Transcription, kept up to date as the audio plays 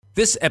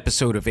This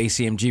episode of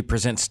ACMG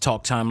Presents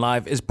Talk Time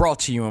Live is brought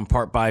to you in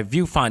part by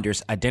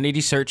Viewfinder's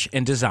Identity Search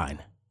and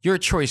Design. Your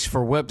choice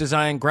for web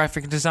design,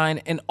 graphic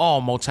design, and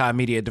all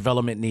multimedia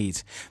development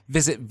needs.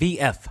 Visit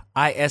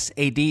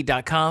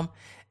VFISAD.com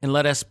and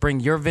let us bring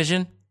your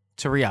vision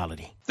to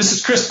reality. This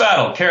is Chris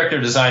Battle,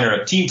 character designer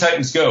of Teen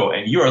Titans Go,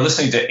 and you are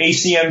listening to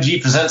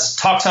ACMG Presents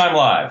Talk Time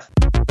Live.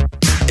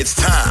 It's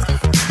time.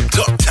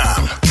 Talk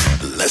time.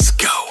 Let's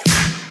go.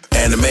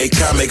 Anime,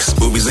 comics,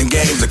 movies, and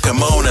games that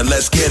come on and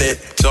let's get it.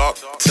 Talk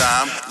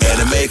time.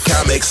 Anime,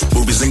 comics,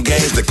 movies, and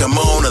games that come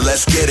on and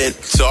let's get it.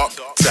 Talk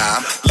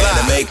time.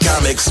 Anime,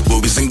 comics,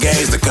 movies, and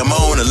games that come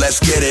on and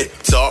let's get it.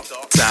 Talk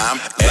time.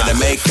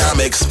 Anime,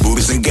 comics,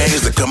 movies, and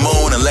games that come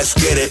on and let's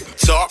get it.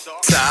 Talk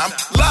time.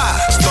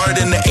 Live. Started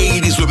in the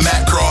 80s with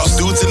Matt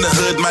Cross. Dudes in the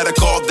hood might have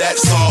called that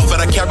soft,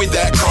 but I carried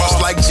that cross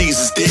like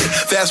Jesus did.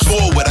 Fast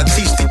forward, I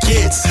teach the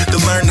kids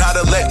to learn how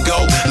to let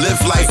go,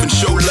 live life, and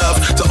show love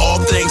to all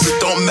things that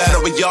don't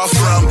matter where y'all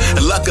from.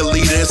 And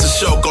luckily there's a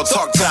show called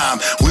Talk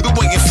Time. We've been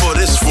waiting for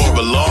this for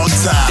a long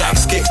time.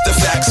 Dax kicks the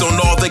facts on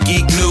all the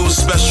geek news,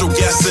 special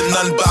guests and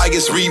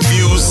unbiased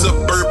reviews.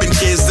 Suburban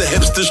kids, the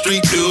hipster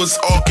street dudes,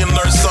 all can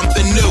learn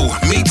something new.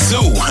 Me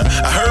too.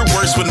 I heard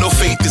words when no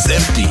faith is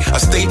empty. I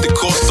stayed the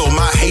course so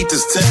my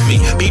haters tempt me.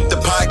 Beat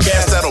the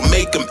podcast, that'll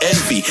make them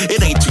envy.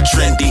 It ain't too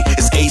trendy,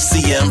 it's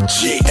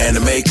ACMG.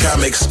 Anime,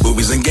 comics,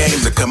 movies, and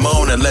games that come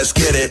on and let's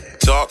get it.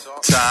 Talk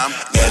time.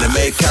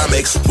 Anime,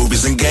 comics,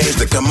 movies, and games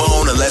that come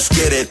on and let's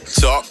get it.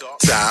 Talk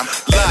time.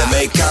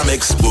 Anime,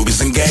 comics,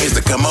 movies, and games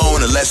that come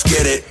on and let's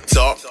get it.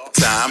 Talk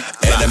time.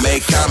 Anime,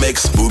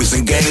 comics, movies,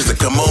 and games that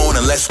come on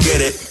and let's get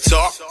it.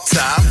 Talk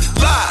time.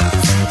 Live.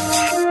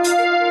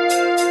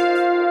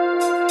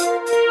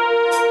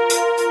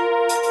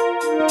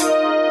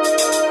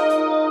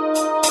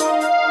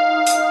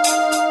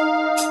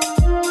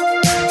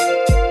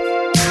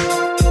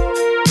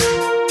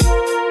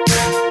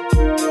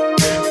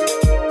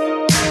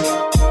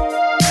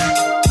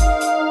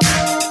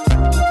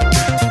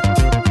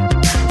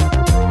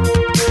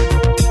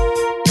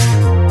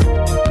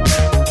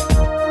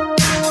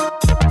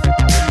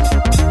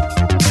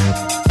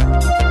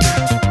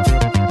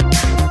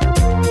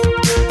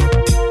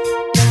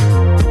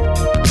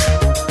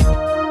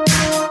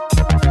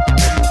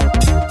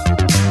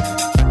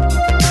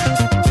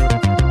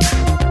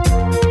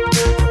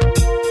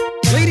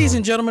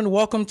 Gentlemen,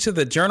 welcome to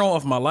the journal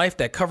of my life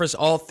that covers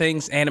all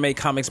things anime,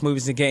 comics,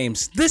 movies, and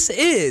games. This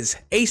is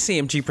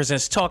ACMG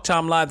Presents Talk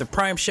Time Live, the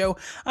Prime Show.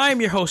 I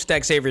am your host,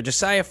 Xavier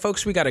Josiah.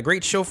 Folks, we got a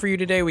great show for you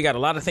today. We got a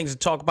lot of things to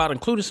talk about,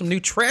 including some new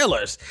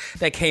trailers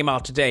that came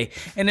out today.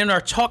 And in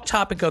our talk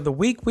topic of the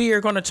week, we are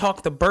going to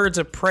talk the Birds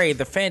of Prey,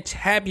 the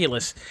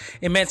fantabulous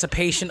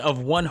emancipation of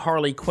one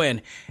Harley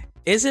Quinn.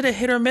 Is it a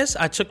hit or miss?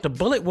 I took the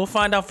bullet. We'll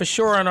find out for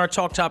sure on our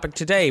talk topic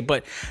today,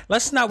 but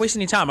let's not waste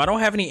any time. I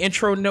don't have any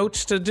intro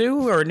notes to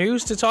do or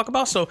news to talk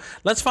about, so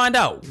let's find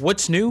out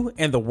what's new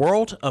in the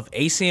world of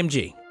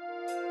ACMG.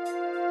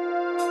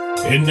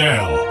 And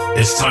now,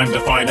 it's time to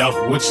find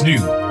out what's new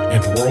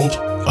in the world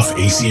of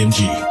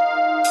ACMG.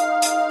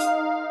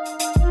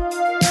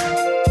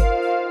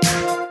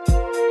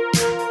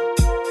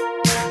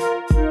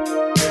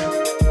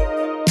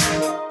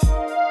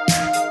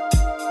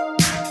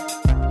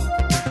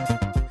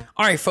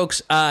 All right,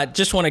 folks,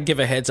 just want to give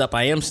a heads up.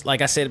 I am,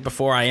 like I said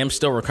before, I am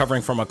still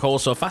recovering from a cold.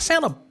 So if I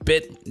sound a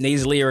bit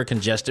nasally or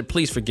congested,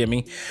 please forgive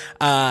me.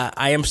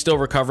 I am still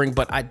recovering,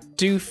 but I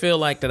do feel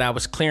like that I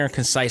was clear and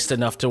concise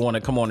enough to want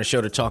to come on the show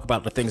to talk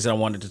about the things that I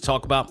wanted to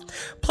talk about.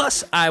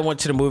 Plus, I went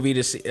to the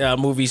movies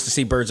to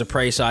see Birds of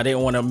Prey, so I didn't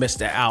want to miss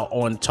out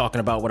on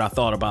talking about what I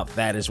thought about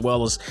that, as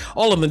well as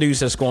all of the news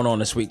that's going on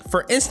this week.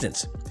 For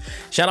instance,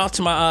 shout out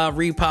to my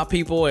Repop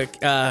people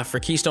for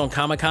Keystone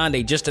Comic-Con.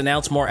 They just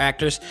announced more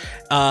actors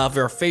of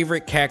our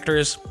favorite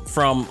characters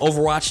from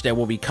Overwatch that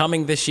will be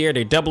coming this year.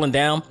 They're doubling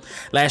down.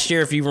 Last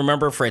year, if you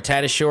remember, for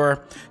Tatasciore,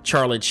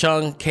 Charlie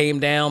Chung came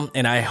down,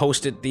 and I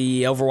hosted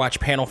the Overwatch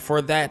panel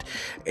for that,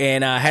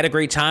 and I had a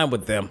great time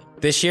with them.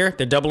 This year,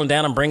 they're doubling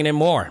down and bringing in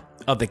more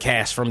of the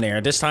cast from there.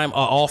 This time,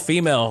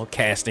 all-female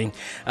casting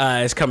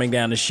is coming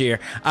down this year.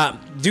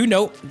 Do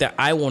note that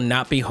I will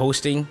not be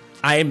hosting.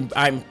 I'm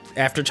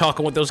after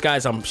talking with those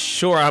guys, I'm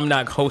sure I'm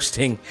not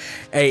hosting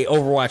a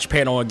Overwatch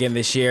panel again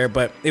this year,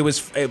 but it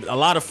was a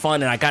lot of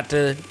fun, and I got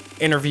to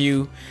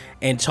interview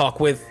and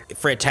talk with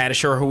Fred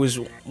Tatasciore, who was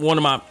one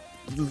of my,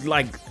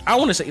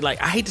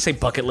 I hate to say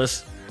bucket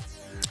list,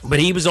 but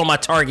he was on my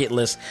target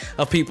list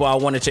of people I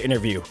wanted to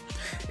interview.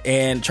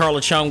 And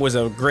Charlie Chung was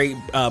a great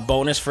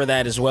bonus for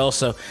that as well.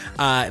 So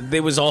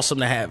it was awesome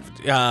to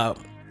have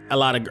a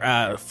lot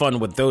of fun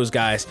with those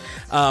guys.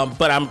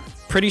 But I'm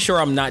pretty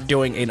sure I'm not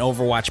doing an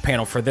Overwatch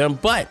panel for them.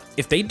 But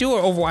if they do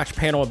an Overwatch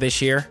panel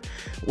this year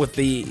with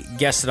the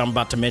guests that I'm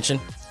about to mention,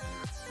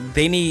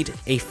 they need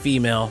a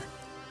female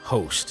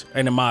host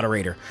and a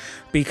moderator,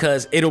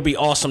 because it'll be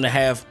awesome to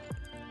have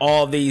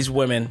all these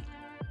women,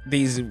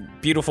 these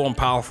beautiful and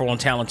powerful and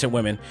talented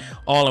women,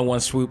 all in one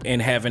swoop,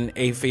 and having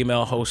a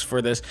female host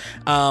for this.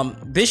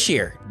 This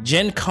year,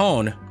 Jen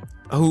Cohn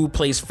who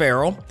plays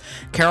Farrell.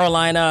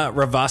 Carolina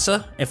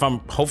Ravassa,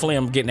 hopefully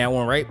I'm getting that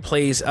one right,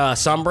 plays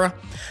Sombra.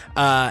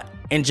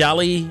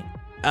 Anjali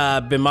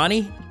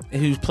Bhimani,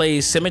 who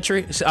plays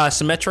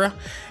Symmetra,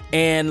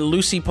 and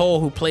Lucy Pohl,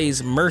 who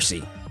plays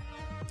Mercy,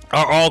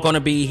 are all going to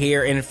be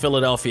here in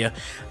Philadelphia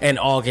in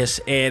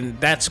August, and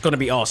that's going to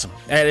be awesome.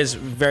 That is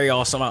very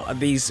awesome.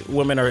 These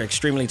women are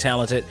extremely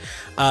talented,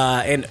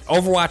 and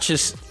Overwatch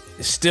is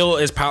still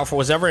as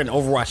powerful as ever, and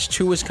Overwatch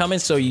 2 is coming,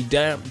 so you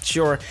damn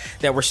sure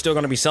that we're still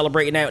going to be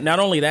celebrating that. Not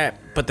only that,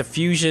 but the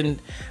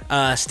Fusion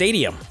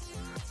Stadium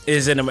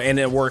is in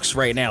the works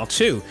right now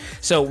too.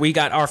 So we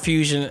got our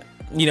Fusion,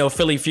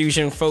 Philly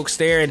Fusion folks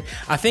there, and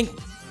I think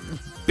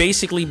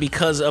basically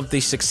because of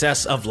the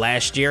success of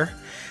last year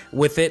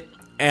with it,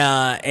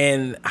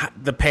 and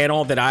the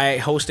panel that I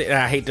hosted, and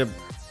I hate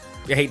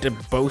to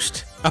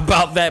boast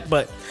about that,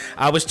 but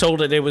I was told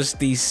that it was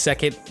the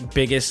second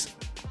biggest,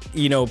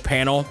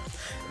 panel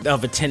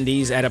of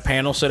attendees at a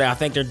panel. So that I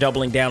think they're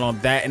doubling down on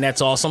that, and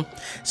that's awesome.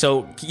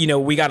 So,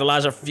 we got a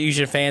lot of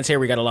Fusion fans here.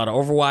 We got a lot of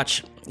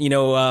Overwatch,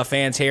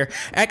 fans here.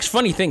 Actually,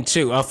 funny thing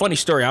too, a funny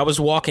story. I was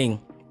walking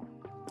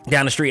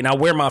down the street and I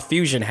wear my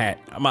Fusion hat.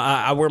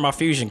 I wear my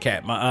Fusion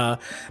cap, my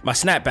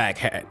snapback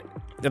hat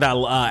that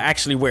I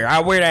actually wear. I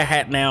wear that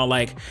hat now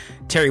like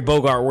Terry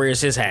Bogard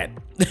wears his hat.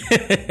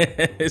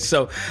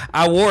 So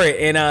I wore it,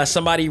 and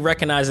somebody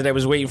recognized that I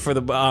was waiting for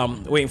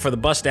the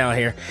bus down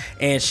here,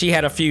 and she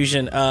had a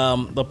Fusion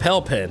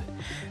lapel pin,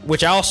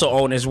 which I also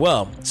own as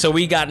well. So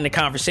we got into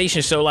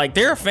conversation. So like,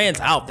 there are fans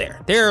out there.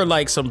 There are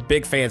like some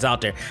big fans out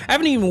there. I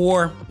haven't even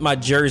wore my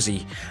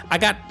jersey. I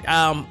got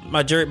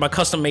my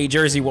custom made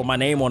jersey with my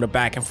name on the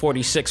back in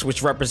 46,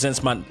 which represents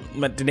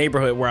the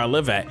neighborhood where I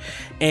live at,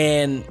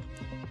 and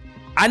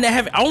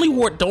the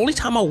only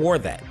time I wore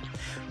that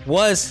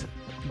was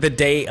the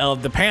day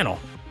of the panel.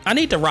 I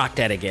need to rock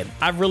that again.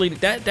 I really,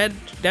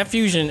 that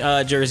Fusion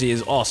jersey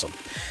is awesome.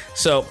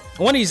 So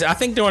one of these, I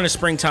think during the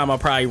springtime, I'll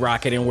probably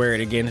rock it and wear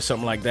it again or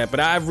something like that. But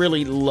I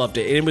really loved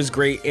it. It was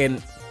great.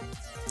 And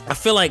I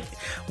feel like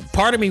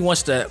part of me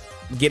wants to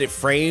get it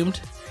framed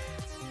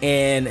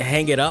and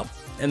hang it up.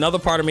 Another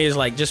part of me is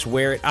like, just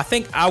wear it. I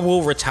think I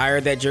will retire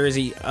that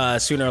jersey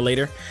sooner or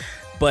later.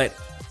 But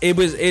it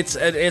was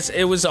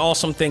an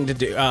awesome thing to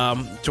do,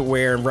 to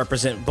wear and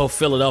represent both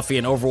Philadelphia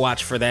and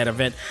Overwatch for that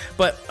event.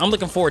 But I'm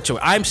looking forward to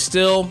it. I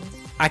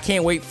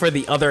can't wait for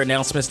the other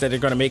announcements that they're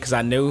going to make, because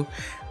I know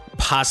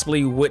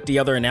possibly what the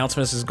other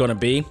announcements is going to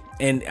be,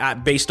 and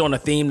based on a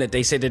theme that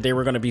they said that they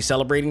were going to be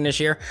celebrating this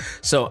year.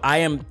 So I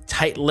am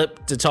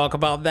tight-lipped to talk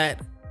about that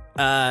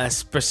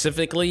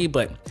specifically,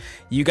 but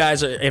you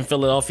guys are in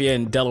Philadelphia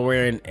and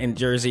Delaware and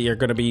Jersey are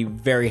going to be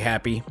very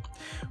happy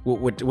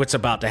with what's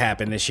about to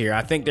happen this year.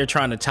 I think they're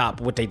trying to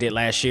top what they did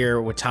last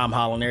year with Tom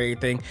Holland and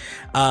everything,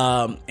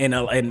 and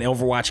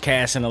Overwatch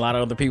cast and a lot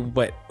of other people.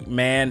 But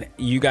man,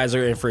 you guys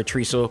are in for a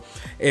treat. So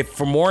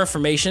for more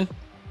information,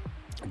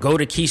 go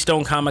to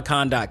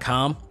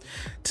KeystoneComicCon.com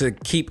to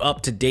keep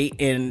up to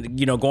date, and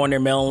go on their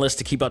mailing list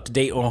to keep up to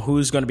date on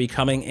who's going to be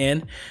coming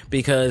in,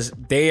 because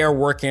they are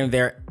working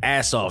their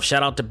ass off.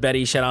 Shout out to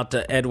Betty, shout out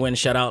to Edwin,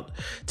 shout out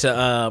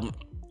to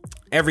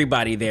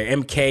everybody there,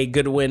 MK,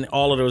 Goodwin,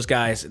 all of those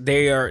guys.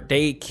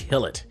 They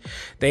kill it.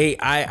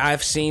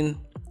 I've seen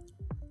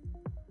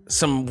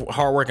some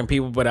hardworking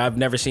people, but I've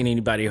never seen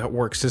anybody who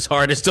works as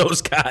hard as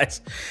those guys.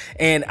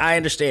 And I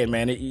understand,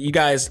 man. You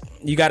guys,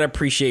 you got to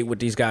appreciate what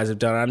these guys have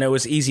done. I know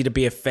it's easy to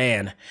be a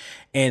fan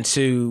and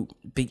to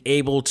be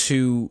able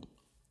to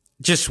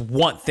just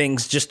want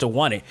things just to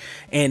want it,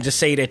 and to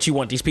say that you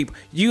want these people.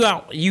 You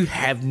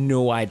have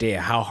no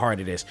idea how hard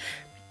it is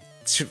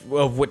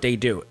of what they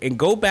do. And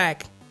go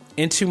back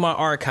into my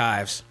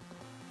archives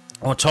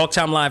on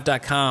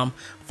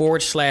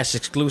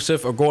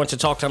TalkTimeLive.com/exclusive, or go into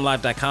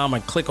TalkTimeLive.com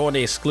and click on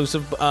the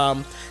exclusive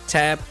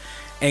tab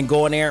and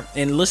go in there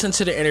and listen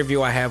to the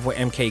interview I have with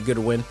MK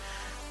Goodwin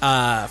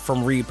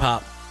from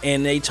ReedPop,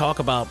 and they talk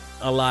about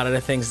a lot of the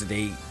things that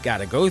they got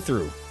to go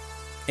through,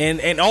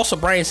 and also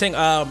Brian Singh.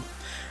 I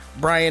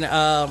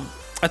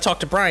talked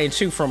to Brian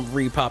too from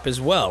ReedPop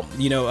as well.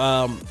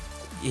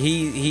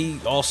 He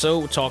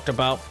also talked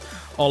about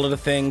all of the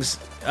things.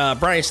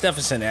 Brian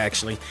Stephenson,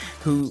 actually,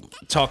 who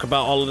talked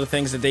about all of the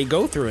things that they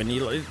go through, and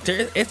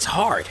it's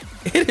hard.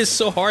 It is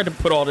so hard to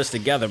put all this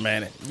together,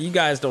 man. You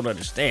guys don't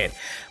understand,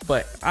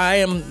 but I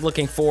am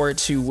looking forward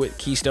to what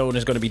Keystone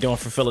is going to be doing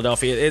for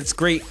Philadelphia. It's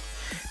great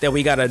that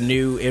we got a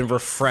new and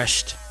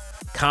refreshed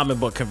comic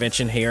book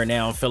convention here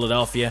now in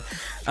Philadelphia.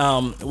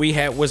 We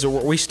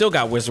still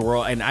got Wizard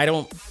World, and I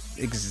don't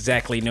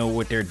exactly know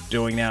what they're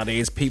doing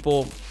nowadays.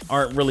 People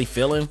aren't really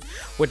feeling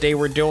what they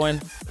were doing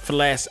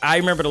I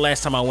remember the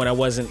last time I went, I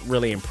wasn't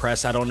really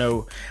impressed. I don't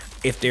know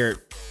if they're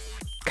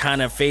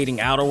kind of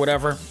fading out or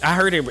whatever. I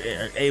heard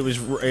it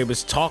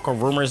was talk or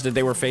rumors that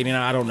they were fading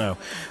out. I don't know,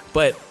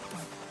 but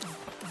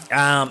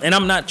and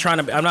I'm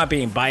not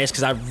being biased,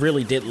 because I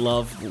really did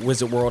love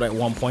Wizard World at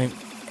one point,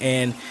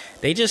 and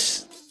they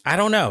just, I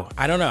don't know.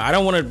 I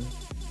don't want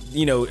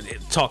to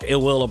talk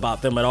ill will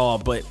about them at all,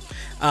 but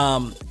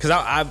because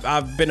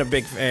I've been a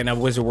big fan of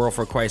Wizard World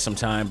for quite some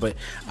time, but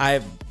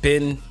I've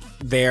been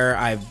there.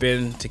 I've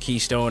been to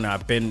Keystone.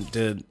 I've been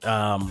to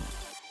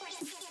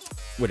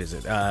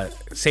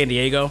San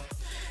Diego,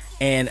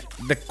 and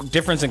the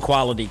difference in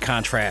quality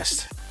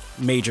contrast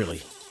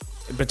majorly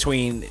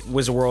between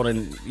Wizard World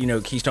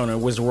and Keystone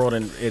and Wizard World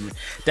and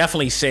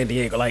definitely San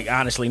Diego. Like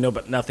honestly,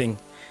 nothing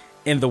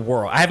in the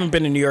world. I haven't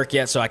been to New York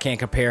yet, so I can't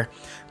compare.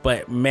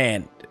 But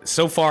man,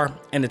 so far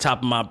in the top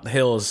of my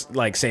hill is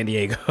like San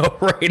Diego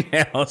right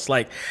now. It's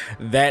like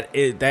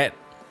that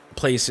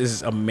place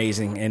is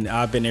amazing, and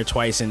I've been there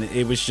twice, and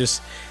it was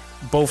just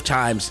both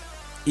times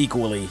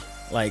equally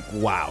like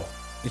wow.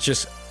 It's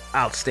just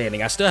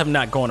outstanding. I still have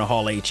not gone to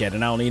Hall H yet,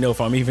 and I don't even know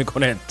if I'm even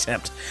going to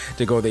attempt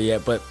to go there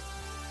yet. But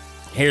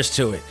here's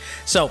to it.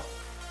 So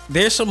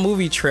there's some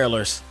movie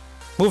trailers.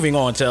 Moving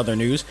on to other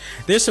news,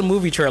 there's some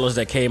movie trailers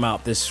that came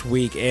out this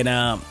week,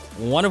 and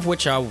one of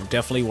which I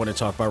definitely want to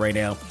talk about right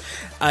now.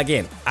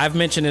 Again, I've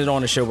mentioned it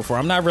on the show before.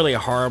 I'm not really a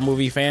horror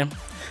movie fan,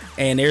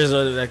 and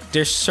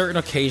there's certain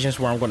occasions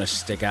where I'm going to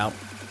stick out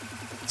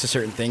to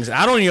certain things.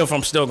 I don't know if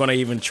I'm still going to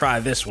even try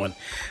this one,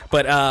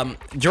 but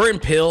Jordan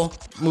Peele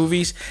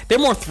movies, they're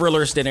more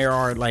thrillers than they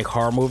are like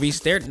horror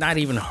movies. They're not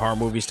even horror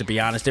movies, to be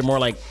honest. They're more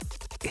like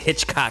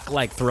Hitchcock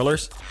like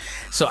thrillers.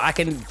 So I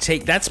can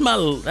take that's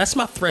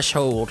my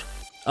threshold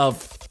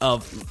of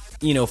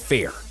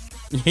fear,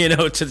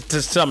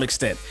 to some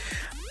extent.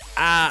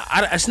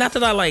 It's not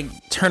that I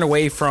like turn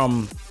away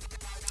from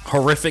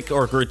horrific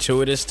or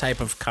gratuitous type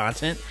of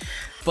content,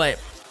 but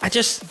I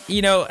just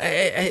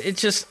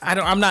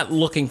I'm not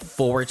looking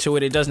forward to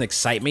it. It doesn't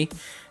excite me,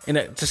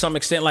 and to some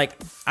extent, like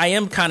I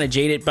am kind of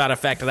jaded by the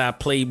fact that I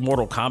play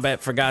Mortal Kombat,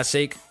 for God's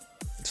sake.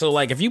 So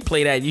like if you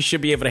play that, you should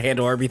be able to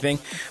handle everything,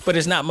 but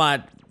it's not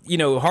my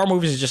horror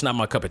movies is just not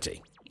my cup of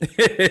tea.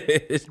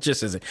 It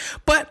just isn't.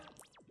 But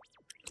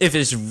if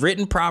it's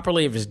written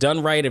properly, if it's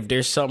done right, if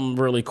there's something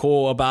really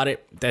cool about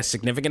it, that's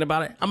significant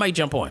about it, I might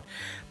jump on.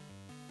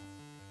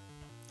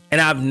 And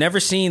I've never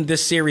seen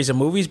this series of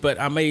movies, but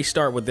I may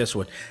start with this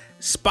one.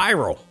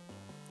 Spiral,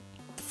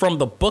 from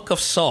the Book of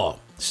Saw,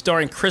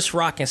 starring Chris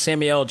Rock and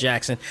Samuel L.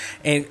 Jackson.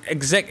 And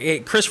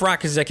Chris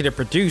Rock executive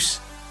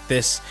produced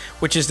this,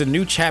 which is the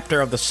new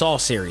chapter of the Saw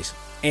series.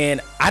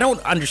 And I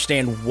don't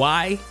understand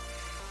why,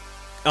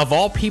 of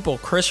all people,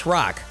 Chris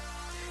Rock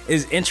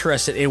is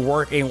interested in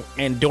working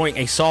and doing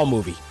a Saw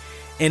movie.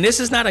 And this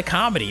is not a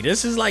comedy.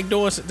 This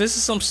is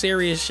some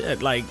serious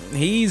shit. Like,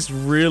 he's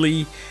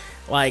really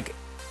like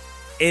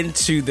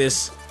into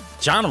this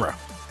genre.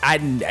 I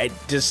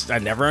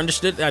never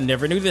understood. I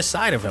never knew this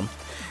side of him.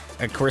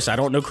 Of course, I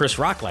don't know Chris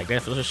Rock like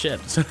that for the shit.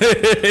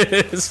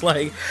 It's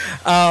like,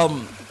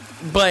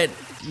 but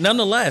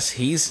nonetheless,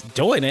 he's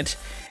doing it.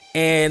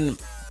 And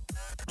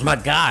my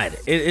God,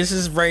 this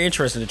is very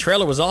interesting. The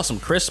trailer was awesome.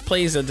 Chris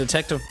plays a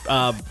detective,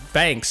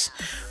 Banks,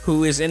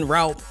 who is en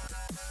route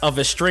of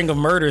a string of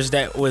murders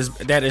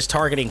that is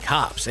targeting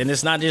cops, and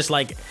it's not just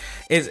like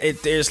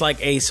there's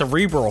like a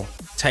cerebral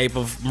type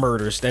of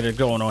murders that are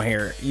going on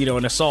here,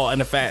 in the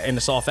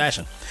Saw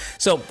fashion.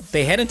 So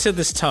they head into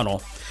this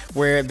tunnel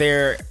where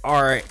there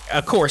are,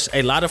 of course,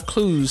 a lot of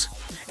clues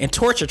and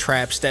torture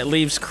traps that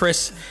leaves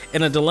Chris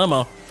in a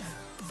dilemma.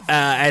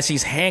 As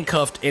he's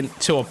handcuffed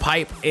into a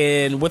pipe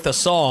and with a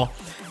saw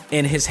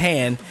in his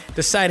hand,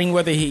 deciding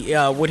whether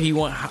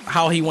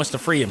how he wants to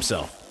free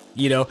himself.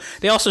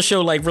 They also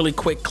show like really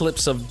quick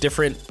clips of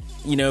different,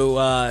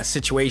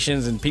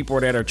 situations and people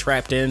that are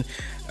trapped in,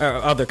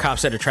 other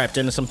cops that are trapped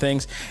into some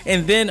things.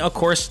 And then, of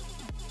course,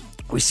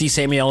 we see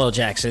Samuel L.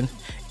 Jackson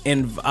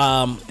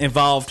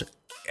involved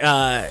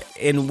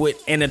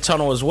in a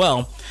tunnel as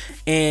well.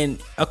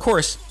 And of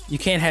course, you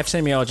can't have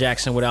Samuel L.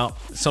 Jackson without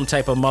some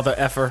type of mother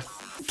effer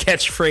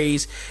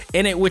catchphrase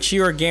in it, which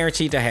you are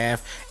guaranteed to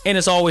have, and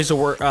it's always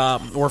worth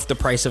the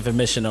price of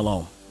admission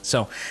alone.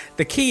 So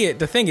the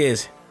thing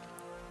is,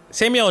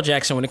 Samuel L.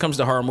 Jackson, when it comes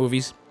to horror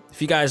movies,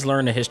 if you guys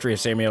learn the history of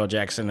Samuel L.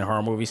 Jackson in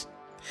horror movies,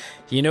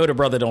 the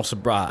brother don't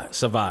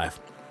survive.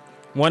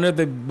 One of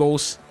the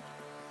most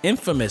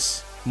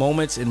infamous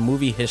moments in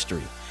movie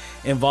history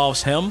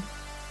involves him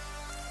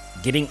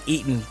getting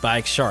eaten by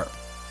a shark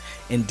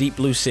in Deep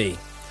Blue Sea,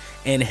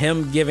 and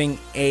him giving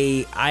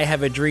a "I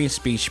have a dream"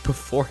 speech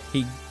before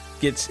he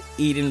gets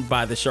eaten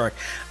by the shark.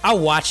 I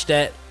watched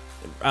that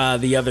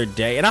the other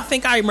day, and I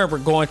think I remember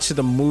going to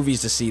the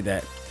movies to see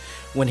that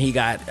when he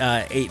got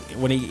ate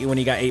when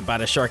he got ate by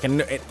the shark,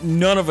 and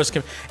none of us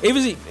can. It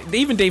was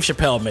even Dave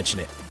Chappelle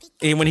mentioned it,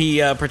 and when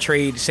he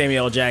portrayed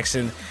Samuel L.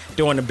 Jackson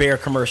doing the bear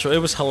commercial. It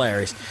was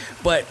hilarious,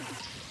 but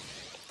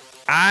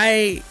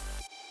I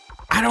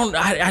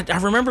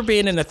remember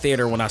being in the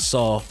theater when I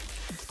saw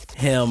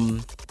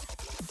him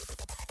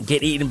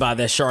get eaten by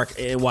that shark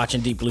and watching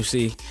Deep Blue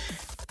Sea.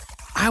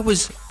 It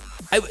was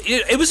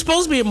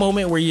supposed to be a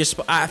moment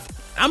where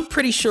I'm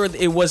pretty sure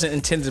it wasn't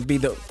intended to be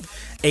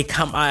a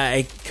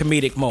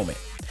comedic moment,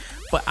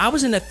 but I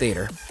was in the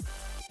theater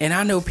and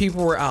I know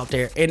people were out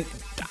there and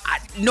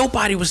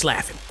nobody was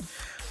laughing,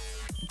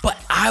 but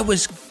I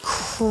was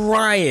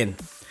crying.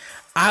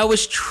 I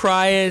was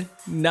trying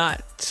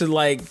not to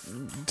like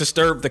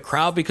disturb the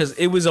crowd because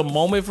it was a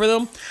moment for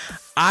them.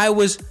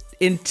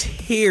 in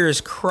tears,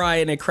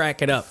 crying and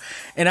cracking up.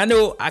 And I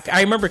know,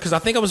 I remember because I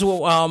think I was with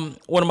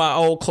one of my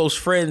old close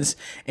friends,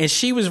 and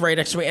she was right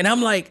next to me. And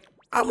I'm like,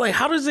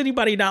 how does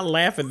anybody not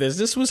laugh at this?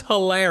 This was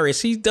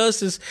hilarious. He does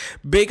this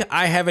big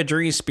I have a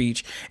dream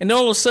speech. And then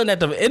all of a sudden at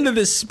the end of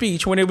this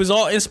speech, when it was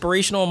all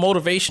inspirational and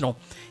motivational,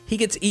 he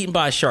gets eaten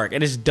by a shark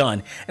and it's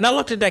done. And I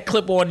looked at that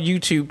clip on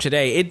YouTube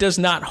today. It does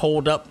not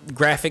hold up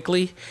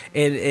graphically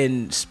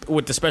and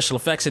with the special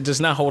effects. It does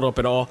not hold up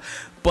at all.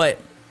 But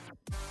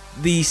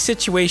the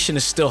situation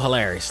is still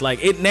hilarious.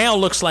 Like, it now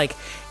looks like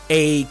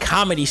a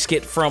comedy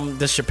skit from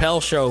the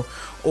Chappelle Show,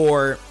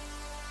 or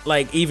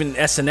like even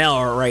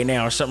SNL right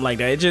now or something like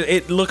that.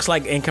 It looks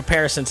like in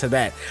comparison to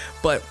that.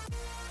 But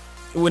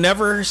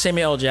whenever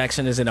Samuel L.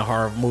 Jackson is in a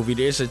horror movie,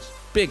 there's a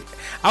big,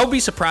 I would be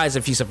surprised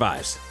if he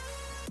survives.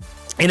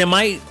 And in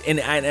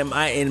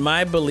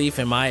my belief,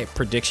 in my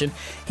prediction,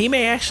 he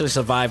may actually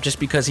survive just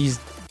because he's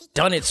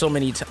done it so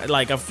many times,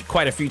 like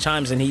quite a few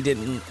times, and he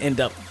didn't end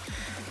up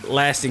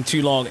lasting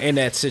too long in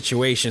that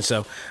situation.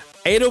 So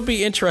it'll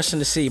be interesting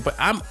to see, but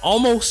I'm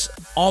almost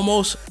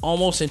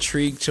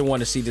intrigued to want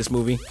to see this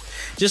movie.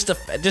 Just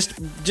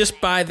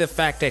by the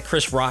fact that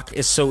Chris Rock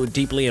is so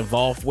deeply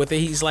involved with it.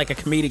 He's like a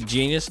comedic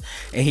genius,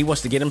 and he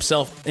wants to get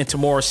himself into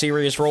more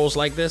serious roles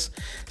like this.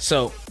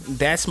 So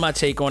that's my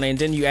take on it. And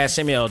then you add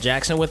Samuel L.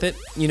 Jackson with it.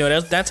 You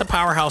know, that's a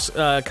powerhouse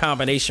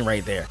combination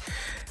right there.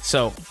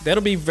 So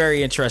that'll be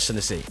very interesting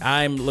to see.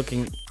 I'm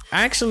looking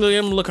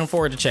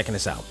forward to checking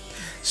this out.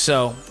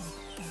 So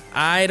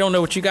I don't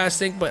know what you guys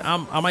think, but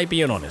I might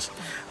be in on this.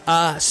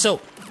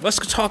 So let's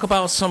talk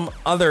about some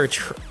other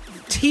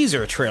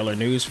teaser trailer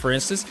news. For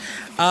instance,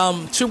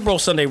 Super Bowl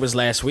Sunday was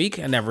last week.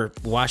 I never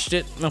watched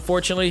it,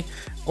 unfortunately,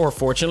 or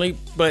fortunately,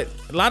 but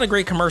a lot of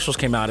great commercials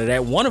came out of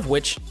that. One of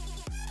which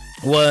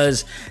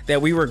was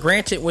that we were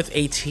granted with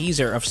a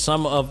teaser of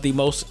some of the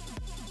most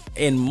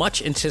and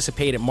much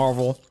anticipated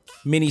Marvel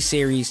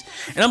miniseries,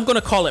 and I'm going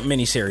to call it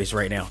miniseries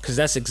right now because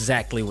that's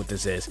exactly what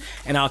this is,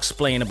 and I'll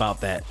explain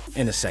about that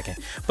in a second.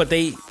 But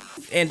they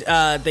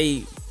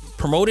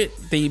promoted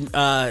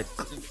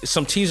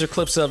some teaser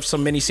clips of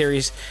some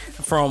miniseries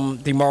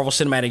from the Marvel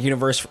Cinematic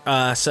Universe,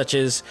 such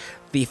as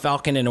The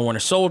Falcon and the Winter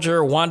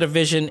Soldier,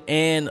 WandaVision,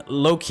 and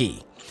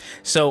Loki.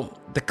 So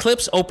the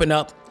clips open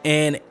up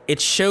and it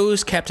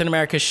shows Captain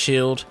America's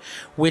shield,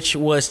 which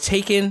was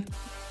taken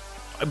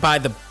by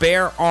the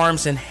bare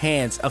arms and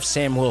hands of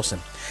Sam Wilson.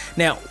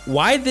 Now,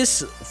 why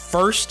this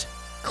first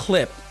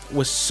clip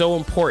was so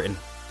important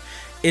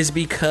is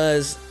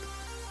because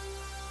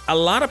a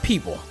lot of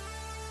people,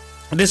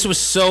 this was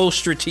so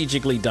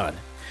strategically done.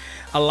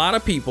 A lot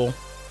of people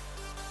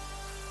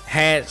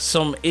had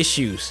some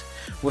issues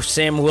with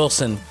Sam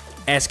Wilson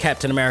as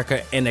Captain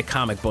America in the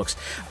comic books.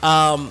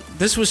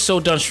 This was so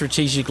done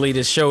strategically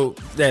to show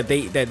that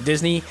that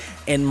Disney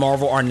and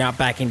Marvel are not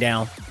backing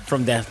down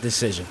from that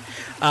decision.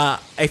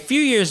 A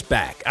few years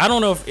back, I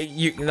don't know if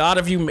a lot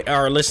of you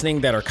are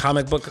listening that are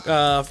comic book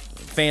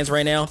fans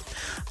right now.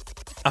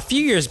 A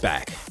few years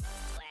back,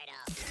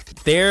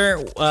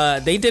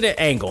 they did an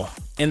angle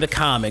in the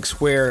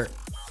comics where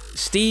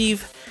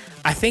Steve,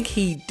 I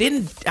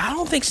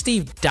don't think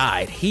Steve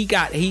died. He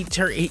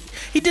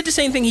did the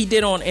same thing he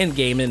did on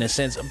Endgame in a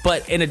sense,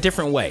 but in a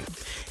different way.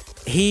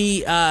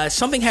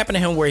 Something happened to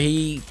him where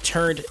he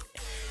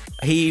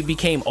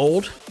became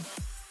old.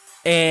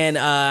 And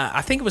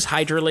I think it was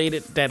Hydra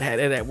related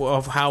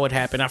of how it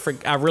happened.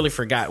 I really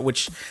forgot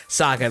which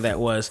saga that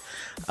was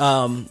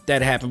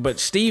that happened. But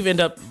Steve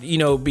ended up,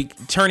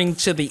 turning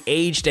to the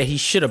age that he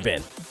should have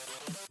been,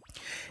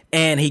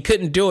 and he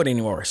couldn't do it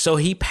anymore. So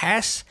he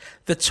passed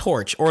the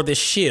torch or the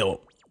shield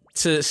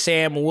to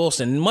Sam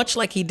Wilson, much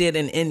like he did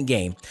in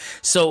Endgame.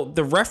 So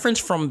the reference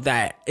from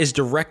that is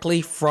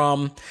directly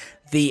from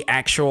the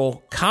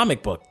actual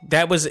comic book.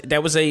 That was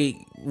a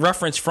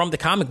reference from the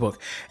comic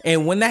book.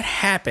 And when that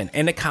happened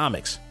in the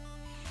comics,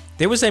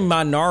 there was a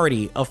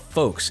minority of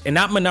folks, and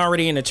not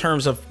minority in the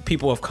terms of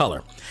people of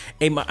color.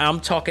 I'm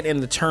talking in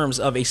the terms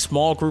of a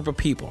small group of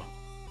people,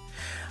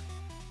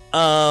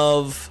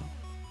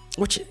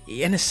 which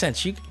in a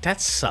sense, that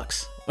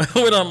sucks.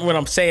 when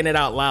I'm saying it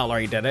out loud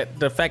like that,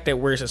 the fact that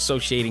we're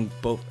associating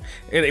both,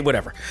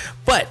 whatever.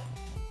 But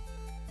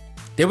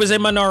there was a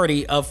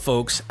minority of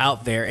folks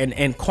out there,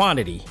 and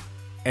quantity,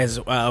 as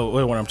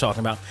what I'm talking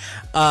about,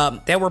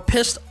 that were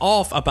pissed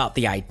off about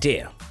the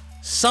idea.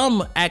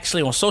 Some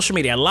actually on social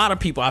media, a lot of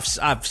people,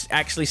 I've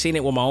actually seen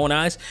it with my own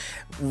eyes,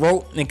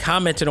 wrote and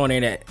commented on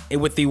it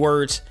with the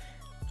words,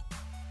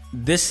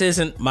 "This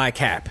isn't my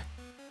Cap."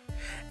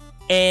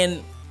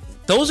 And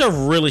those are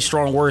really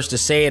strong words to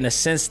say, in a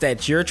sense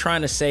that you're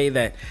trying to say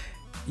that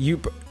you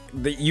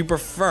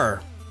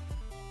prefer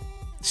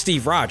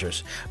Steve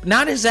Rogers,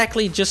 not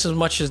exactly just as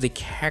much as the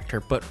character,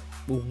 but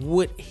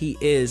what he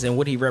is and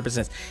what he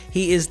represents.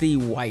 He is the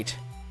white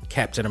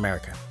Captain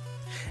America,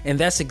 and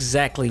that's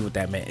exactly what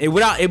that meant. It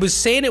was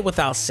saying it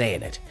without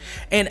saying it.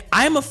 And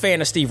I'm a fan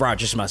of Steve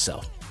Rogers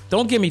myself.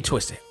 don't get me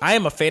twisted. I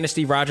am a fan of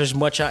Steve Rogers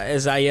much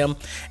as I am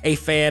a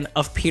fan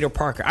of Peter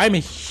Parker. I'm a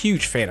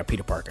huge fan of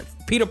Peter Parker.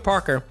 Peter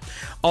Parker,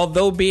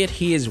 although be it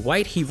he is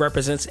white, he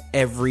represents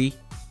he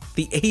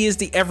is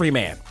the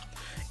everyman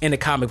in the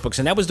comic books,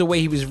 and that was the way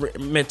he was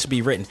meant to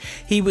be written.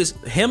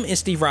 Him and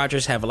Steve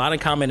Rogers have a lot in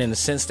common in the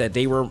sense that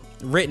they were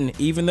written,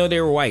 even though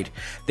they were white,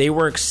 they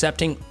were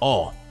accepting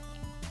all.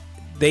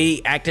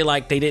 They acted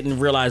like they didn't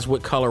realize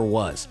what color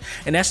was,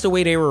 and that's the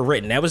way they were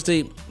written. That was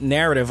the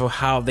narrative of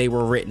how they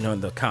were written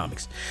on the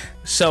comics.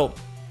 So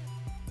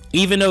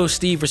even though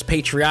Steve was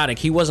patriotic,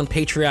 he wasn't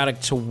patriotic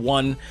to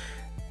one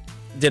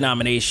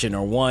denomination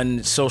or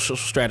one social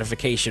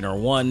stratification or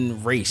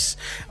one race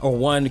or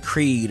one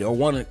creed or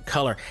one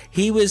color.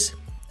 He was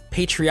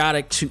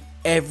patriotic to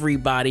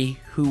everybody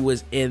who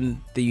was in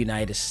the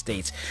United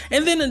States,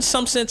 and then in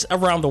some sense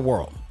around the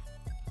world.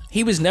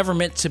 He was never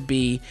meant to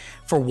be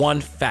for one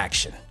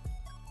faction,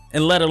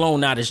 and let alone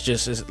not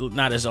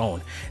his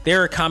own.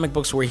 There are comic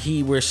books where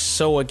he was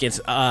so against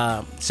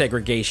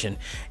segregation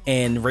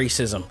and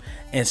racism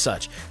and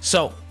such.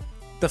 So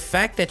the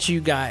fact that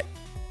you got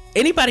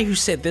anybody who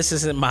said this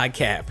isn't my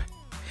cap,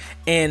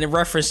 and in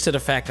reference to the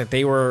fact that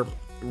they were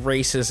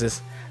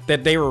racist,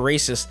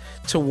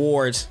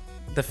 towards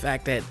the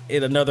fact that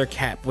another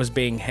cap was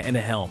being in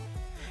the helm.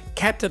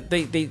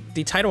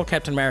 The title of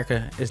Captain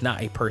America is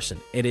not a person;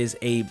 it is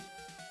a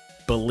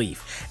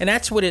belief, and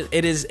that's what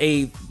it is.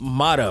 A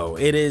motto.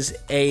 It is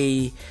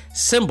a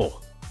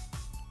symbol,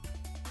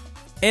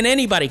 and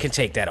anybody can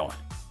take that on.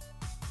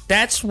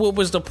 That's what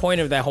was the point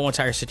of that whole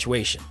entire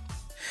situation.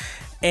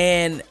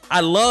 And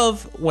I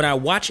love when I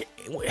watch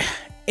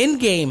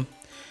Endgame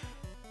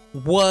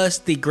was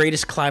the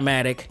greatest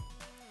climatic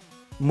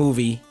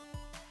movie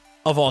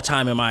of all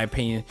time, in my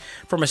opinion,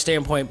 from a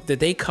standpoint that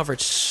they covered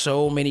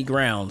so many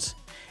grounds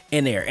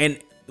in there. And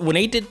when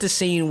they did the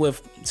scene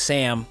with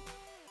Sam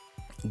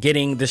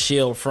getting the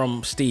shield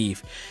from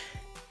Steve,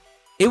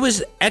 it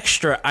was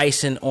extra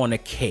icing on the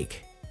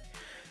cake,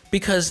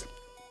 because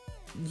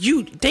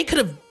they could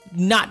have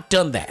not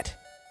done that.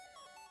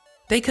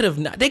 They could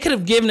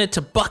have given it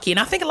to Bucky. And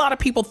I think a lot of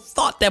people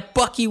thought that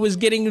Bucky was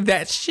getting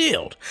that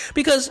shield,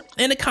 because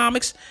in the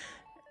comics,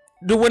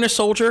 the Winter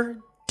Soldier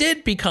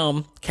did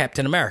become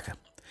Captain America.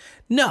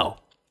 No,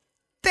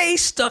 they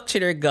stuck to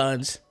their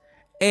guns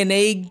and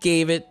they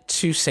gave it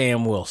to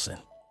Sam Wilson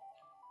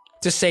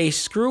to say,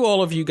 screw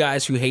all of you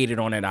guys who hated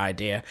on that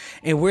idea,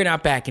 and we're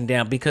not backing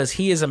down, because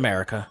he is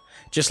America,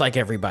 just like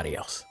everybody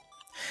else.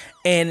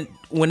 And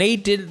when they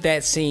did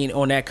that scene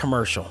on that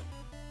commercial,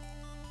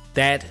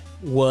 that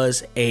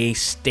was a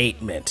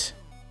statement.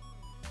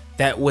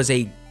 That was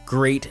a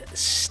great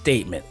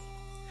statement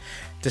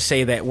to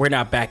say that we're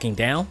not backing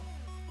down.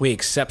 We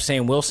accept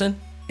Sam Wilson,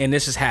 and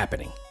this is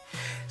happening.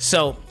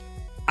 So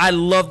I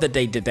love that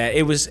they did that.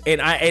 It was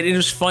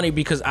funny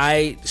because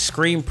I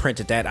screen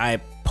printed that.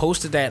 I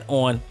posted that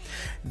on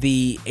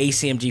the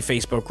ACMG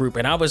Facebook group,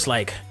 and I was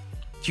like,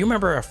 do you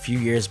remember a few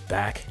years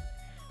back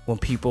when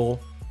people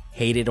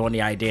hated on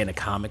the idea in the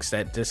comics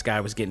that this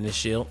guy was getting his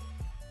shield?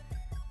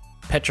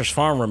 Petrus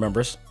Farm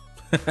remembers.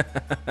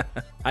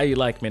 How you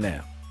like me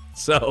now?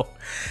 So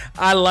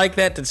I like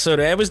that. So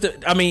that was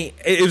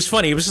it was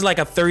funny. It was just like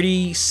a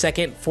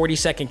 30-second,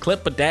 40-second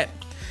clip, but that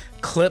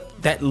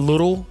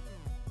little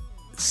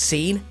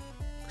scene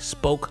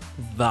spoke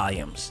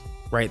volumes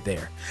right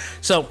there.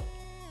 So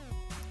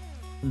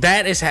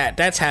that's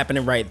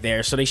happening right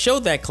there. So they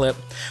showed that clip.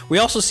 We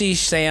also see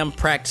Sam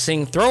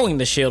practicing throwing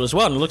the shield as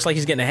well, and it looks like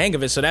he's getting the hang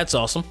of it, so that's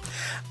awesome.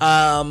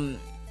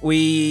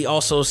 We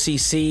also see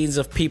scenes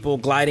of people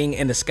gliding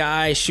in the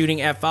sky, shooting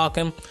at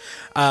Falcon.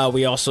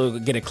 We also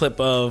get a clip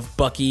of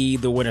Bucky,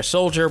 the Winter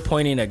Soldier,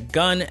 pointing a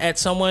gun at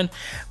someone.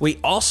 We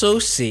also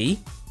see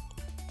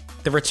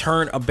the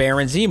return of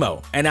Baron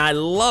Zemo. And I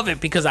love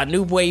it because I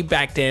knew way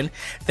back then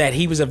that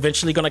he was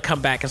eventually going to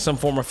come back in some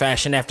form or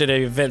fashion after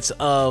the events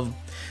of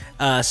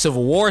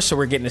Civil War. So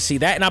we're getting to see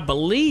that. And I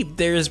believe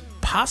there's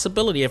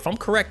possibility, if I'm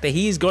correct, that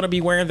he's going to be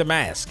wearing the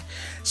mask.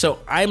 So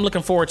I'm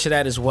looking forward to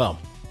that as well.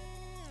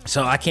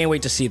 So I can't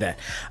wait to see that.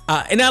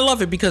 And I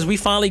love it because we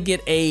finally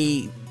get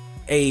a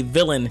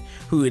villain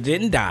who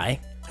didn't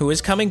die, who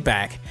is coming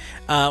back.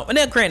 Now,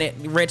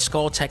 granted, Red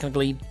Skull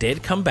technically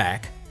did come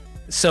back.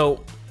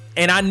 So,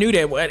 and I knew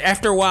that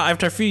after a while,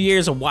 after a few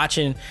years of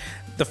watching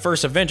the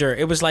first Avenger,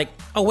 it was like,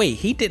 oh wait,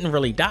 he didn't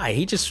really die.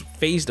 He just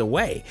phased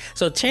away.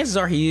 So chances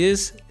are he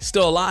is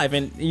still alive.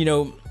 And, you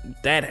know,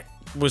 that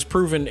was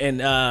proven in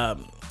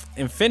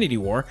Infinity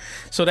War.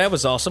 So that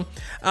was awesome.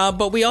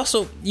 But we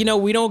also, you know,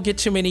 we don't get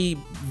too many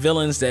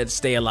villains that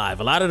stay alive.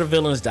 A lot of the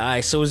villains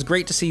die. So it was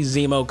great to see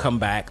Zemo come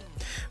back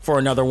for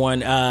another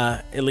one,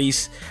 at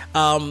least.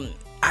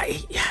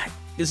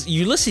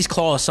 Ulysses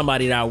Claw is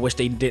somebody that I wish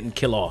they didn't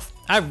kill off.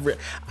 I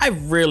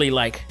really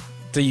like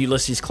the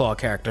Ulysses Claw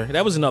character.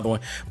 That was another one.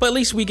 But at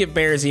least we get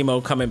Baron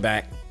Zemo coming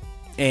back.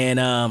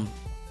 And,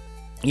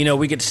 you know,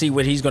 we get to see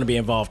what he's going to be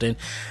involved in.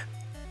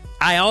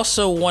 I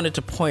also wanted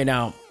to point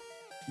out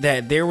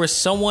that there was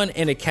someone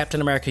in a Captain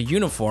America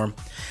uniform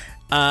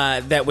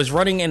that was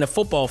running in the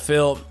football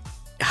field,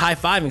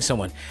 high-fiving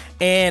someone.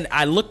 And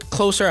I looked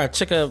closer, I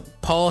took a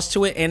pause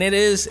to it, and it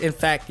is, in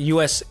fact,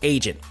 U.S.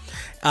 Agent,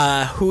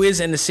 who is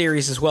in the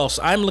series as well.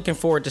 So I'm looking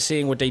forward to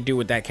seeing what they do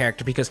with that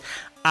character, because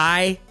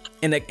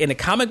in the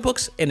comic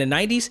books in the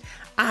 90s,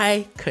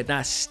 I could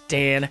not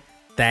stand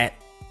that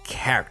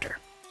character.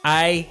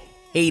 I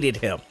hated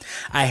him.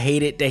 I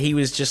hated that he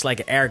was just like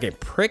an arrogant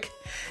prick,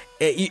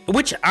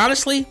 which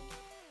honestly,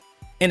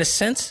 in a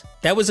sense,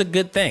 that was a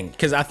good thing,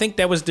 because I think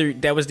that was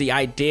the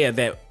idea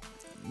that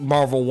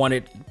Marvel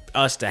wanted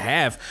us to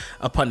have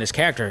upon this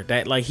character,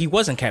 that like he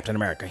wasn't Captain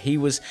America. He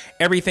was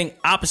everything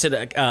opposite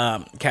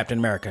of Captain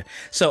America.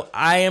 So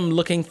I am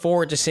looking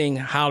forward to seeing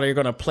how they're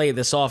going to play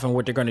this off and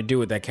what they're going to do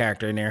with that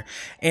character in there.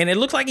 And it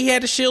looked like he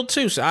had a shield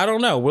too, so I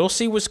don't know. We'll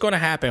see what's going to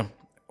happen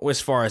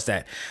as far as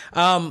that.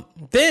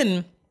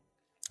 Then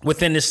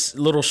within this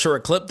little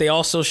short clip, they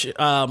also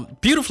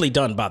beautifully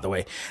done, by the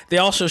way, they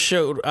also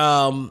showed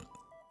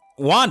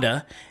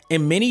Wanda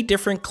in many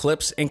different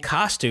clips and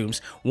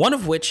costumes, one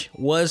of which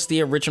was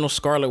the original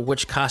Scarlet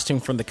Witch costume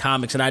from the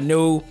comics. And I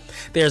know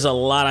there's a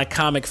lot of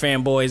comic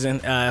fanboys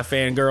and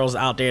fangirls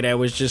out there that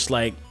was just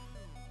like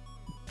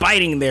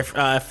biting their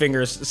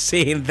fingers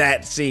seeing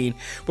that scene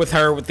with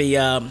her with the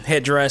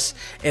headdress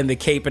and the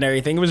cape and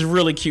everything. It was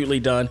really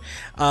cutely done.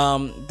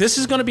 This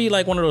is going to be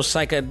like one of those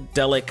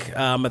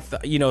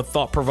psychedelic,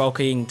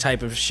 thought-provoking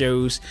type of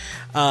shows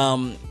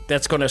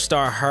that's going to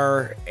star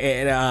her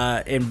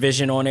and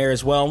Vision on there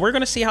as well. And we're going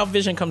to see how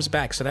Vision comes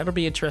back, so that'll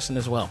be interesting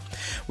as well.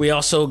 We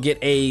also get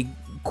a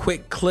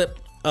quick clip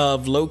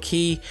of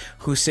Loki,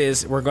 who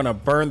says we're going to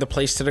burn the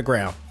place to the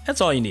ground.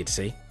 That's all you need to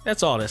see.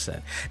 That's all that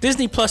said.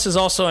 Disney Plus has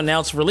also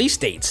announced release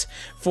dates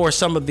for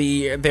some of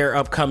their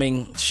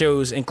upcoming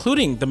shows,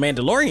 including The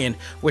Mandalorian,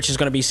 which is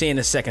going to be seeing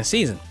the second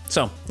season.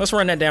 So let's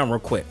run that down real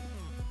quick.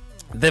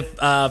 The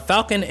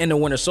Falcon and the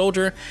Winter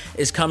Soldier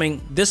is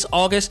coming this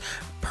August.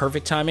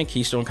 Perfect timing,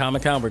 Keystone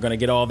Comic Con. We're going to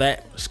get all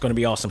that. It's going to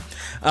be awesome.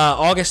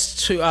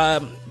 August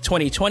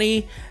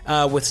 2020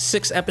 with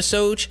 6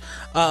 episodes.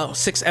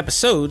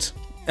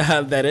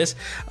 That is.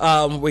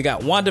 We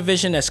got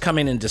WandaVision that's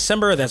coming in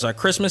December. That's our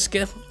Christmas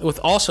gift with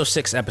also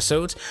 6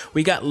 episodes.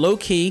 We got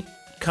Loki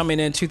coming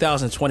in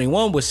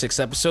 2021 with 6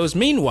 episodes.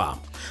 Meanwhile,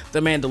 The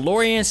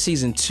Mandalorian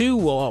Season 2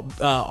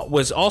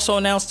 was also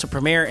announced to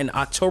premiere in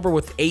October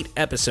with 8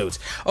 episodes.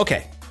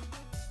 Okay.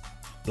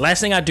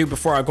 Last thing I do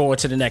before I go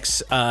into the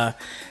next our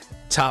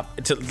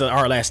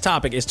last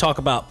topic is talk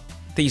about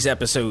these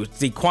episodes,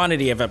 the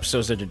quantity of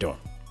episodes that they're doing.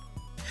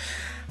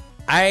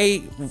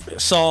 I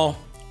saw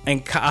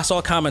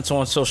comments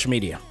on social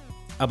media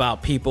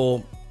about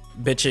people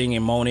bitching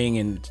and moaning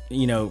and,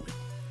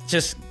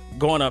 just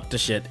going up to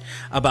shit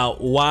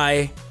about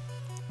why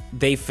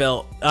they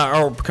felt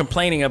or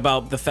complaining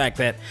about the fact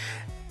that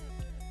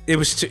it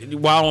was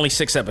only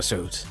 6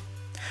 episodes.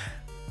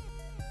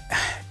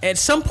 At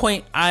some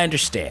point, I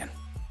understand.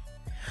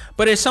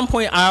 But at some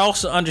point, I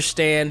also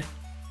understand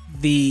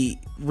the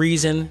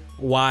reason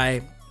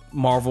why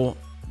Marvel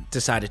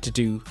decided to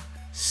do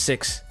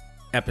 6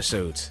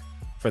 episodes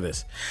for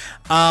this.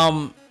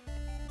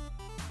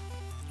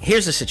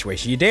 Here's the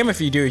situation. You're damn if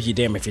you do, you're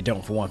damn if you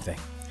don't, for one thing.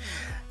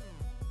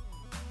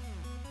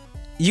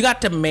 You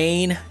got the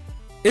main...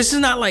 This is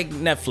not like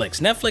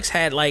Netflix. Netflix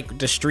had like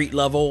the street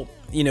level,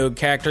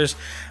 characters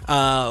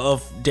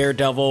of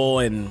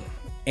Daredevil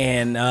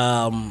and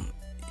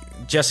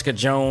Jessica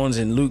Jones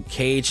and Luke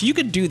Cage. You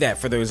could do that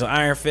for those.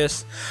 Iron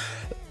Fist,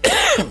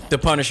 the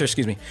Punisher,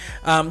 excuse me.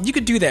 You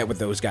could do that with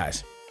those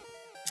guys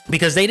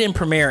because they didn't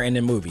premiere in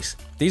the movies.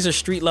 These are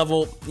street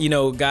level,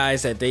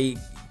 guys that they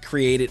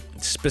created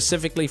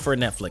specifically for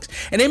Netflix.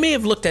 And they may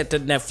have looked at the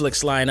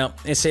Netflix lineup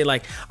and say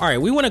like, all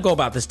right, we want to go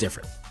about this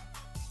different.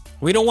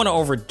 We don't want to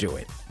overdo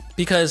it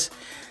because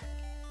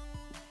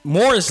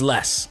more is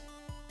less.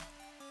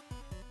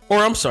 Or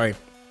I'm sorry,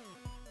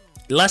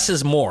 less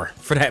is more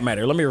for that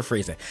matter. Let me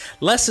rephrase that.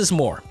 Less is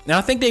more. Now,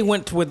 I think they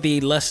went with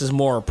the less is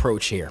more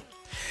approach here.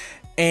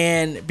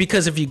 And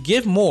because if you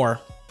give more,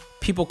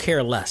 people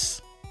care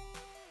less.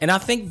 And I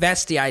think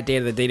that's the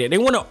idea that they did. They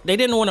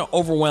didn't want to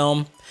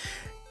overwhelm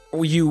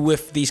you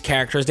with these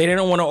characters. They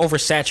didn't want to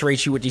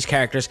oversaturate you with these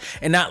characters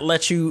and not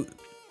let you,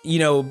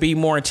 be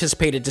more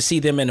anticipated to see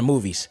them in the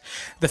movies.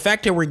 The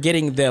fact that we're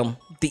getting them,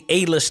 the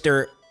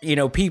A-lister,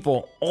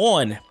 people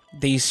on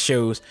these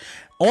shows,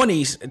 on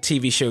these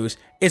TV shows,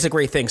 is a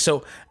great thing.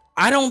 So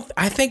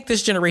I think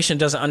this generation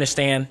doesn't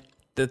understand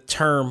the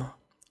term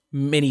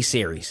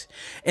miniseries.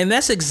 And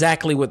that's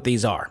exactly what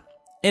these are.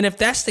 And if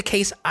that's the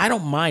case, I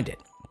don't mind it.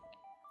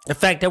 The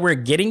fact that we're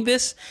getting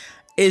this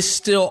is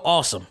still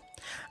awesome.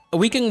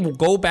 We can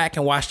go back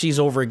and watch these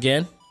over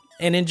again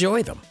and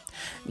enjoy them,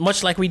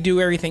 much like we do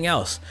everything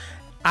else.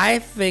 I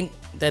think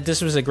that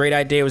this was a great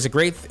idea. It was a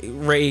great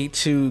way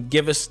to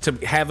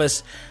have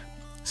us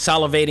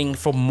salivating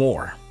for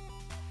more.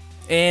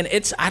 And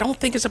I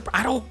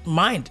don't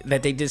mind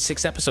that they did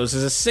 6 episodes.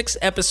 It's a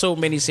 6-episode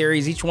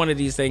miniseries, each one of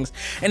these things.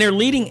 And they're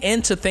leading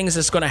into things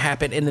that's going to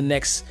happen in the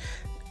next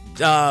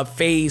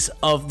phase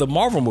of the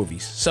Marvel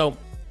movies. So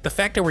the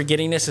fact that we're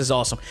getting this is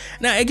awesome.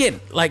 Now, again,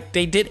 like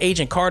they did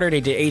Agent Carter,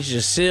 they did Agents of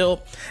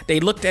S.H.I.E.L.D. They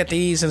looked at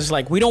these and it's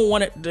like we don't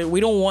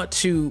want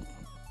to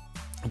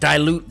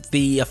dilute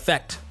the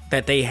effect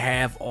that they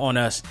have on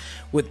us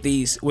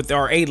with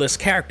our A-list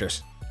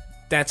characters.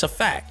 That's a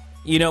fact.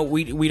 You know,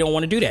 we don't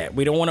want to do that.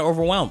 We don't want to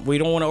overwhelm. We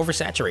don't want to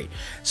oversaturate.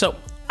 So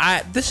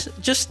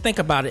just think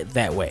about it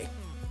that way.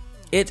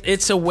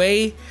 It's a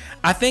way.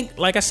 I think,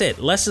 like I said,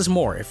 less is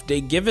more. If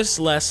they give us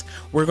less,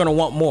 we're going to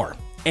want more.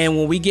 And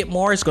when we get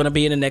more, it's going to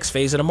be in the next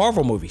phase of the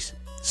Marvel movies.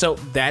 So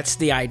that's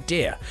the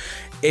idea.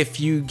 If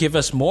you give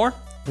us more,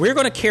 we're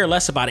going to care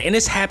less about it. And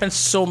this happens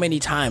so many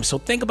times. So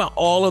think about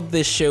all of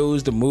the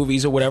shows, the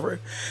movies or whatever.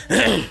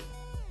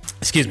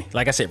 Excuse me.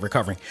 Like I said,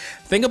 recovering.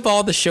 Think of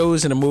all the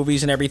shows and the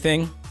movies and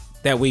everything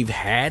that we've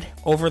had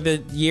over the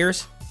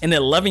years. In the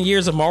 11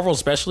 years of Marvel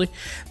especially,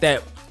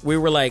 that we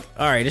were like,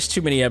 all right, it's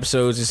too many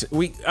episodes.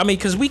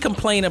 Because we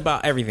complain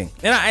about everything.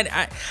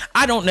 And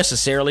I don't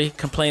necessarily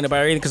complain about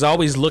everything because I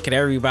always look at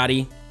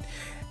everybody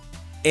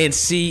and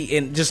see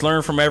and just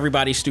learn from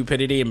everybody's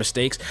stupidity and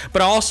mistakes.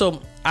 But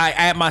also, I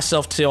add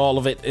myself to all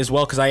of it as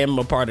well because I am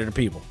a part of the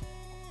people.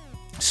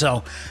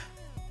 So,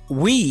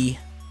 we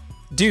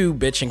do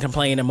bitch and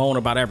complain and moan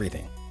about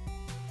everything.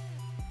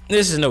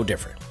 This is no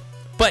different.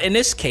 But in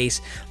this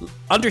case,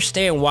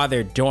 understand why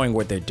they're doing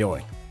what they're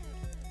doing.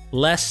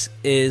 Less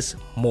is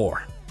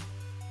more.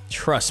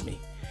 Trust me.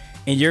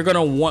 And you're going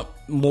to want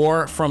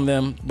more from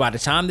them. By the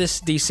time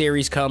these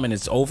series come and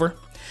it's over,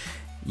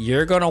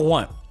 you're going to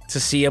want to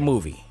see a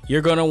movie.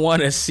 You're going to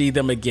want to see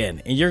them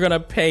again. And you're going to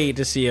pay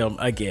to see them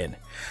again.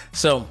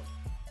 So,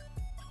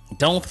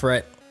 don't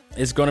fret.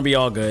 It's going to be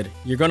all good.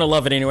 You're going to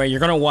love it anyway. You're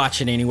going to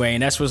watch it anyway.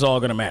 And that's what's all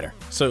going to matter.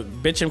 So,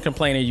 bitch and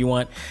complain if you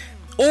want.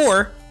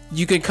 Or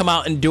you could come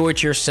out and do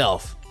it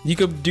yourself. You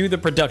could do the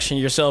production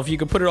yourself. You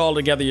could put it all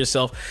together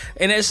yourself.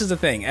 And this is the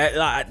thing.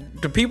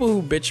 The people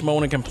who bitch,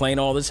 moan, and complain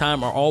all the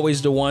time are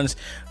always the ones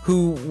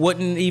who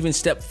wouldn't even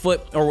step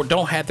foot or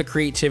don't have the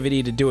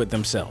creativity to do it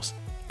themselves.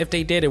 If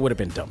they did, it would have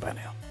been done by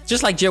now.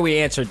 Just like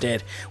Joey Answer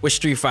did with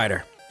Street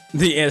Fighter,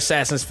 the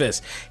Assassin's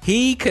Fist.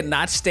 He could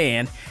not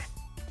stand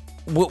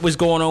what was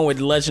going on with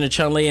The Legend of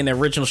Chun-Li and the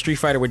original Street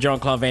Fighter with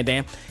Jean-Claude Van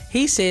Damme.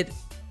 He said,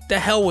 the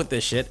hell with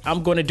this shit.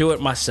 I'm going to do it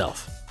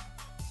myself.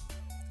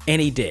 And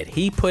he did.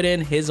 He put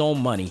in his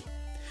own money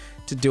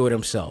to do it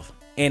himself.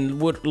 And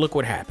look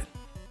what happened.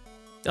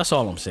 That's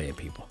all I'm saying,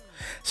 people.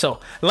 So,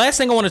 the last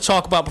thing I want to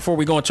talk about before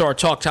we go into our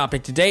talk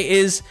topic today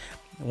is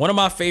one of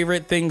my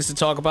favorite things to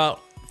talk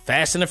about,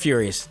 Fast and the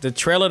Furious. The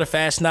trailer to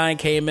Fast 9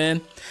 came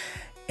in,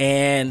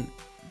 and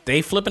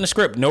they flipping the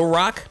script. No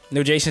Rock,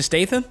 no Jason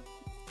Statham.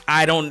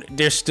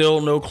 There's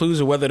still no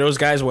clues of whether those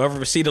guys will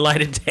ever see the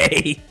light of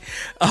day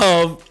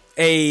of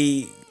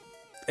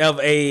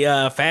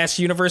a Fast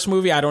Universe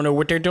movie. I don't know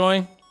what they're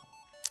doing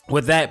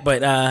with that,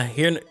 but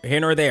here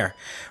nor there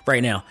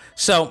right now.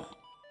 So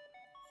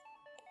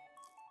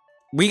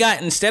we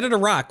got, instead of The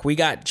Rock, we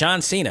got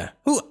John Cena,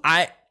 who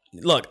I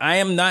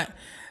am not,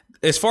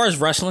 as far as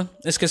wrestling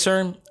is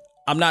concerned,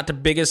 I'm not the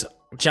biggest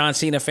John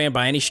Cena fan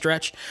by any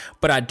stretch,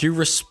 but I do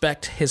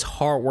respect his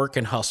hard work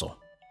and hustle.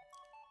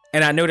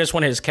 And I know that's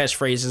one of his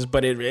catchphrases,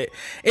 but it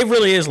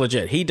really is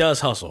legit. He does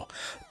hustle.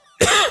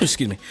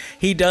 Excuse me.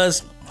 He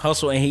does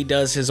hustle, and he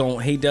does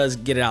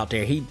get it out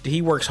there.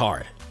 He works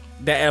hard.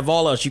 That of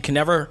all else, you can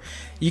never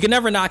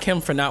knock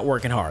him for not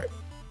working hard.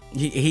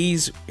 He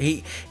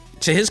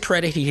to his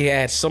credit, he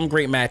had some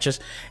great matches,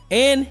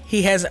 and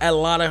he has a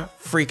lot of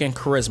freaking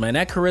charisma, and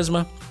that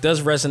charisma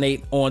does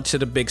resonate onto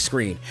the big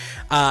screen.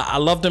 I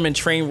loved him in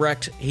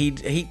Trainwrecked. He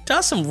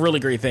does some really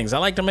great things. I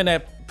liked him in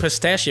that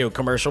pistachio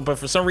commercial, but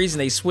for some reason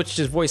they switched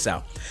his voice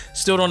out.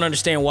 Still don't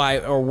understand why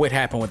or what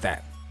happened with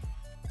that.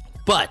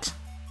 But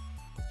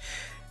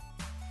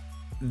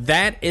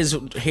that is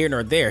here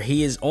nor there.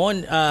 He is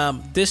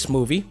on this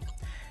movie,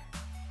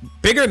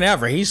 bigger than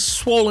ever. He's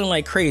swollen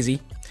like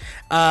crazy.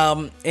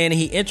 And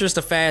he enters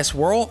the fast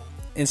world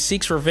and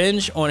seeks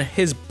revenge on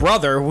his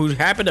brother, who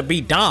happened to be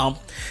Dom.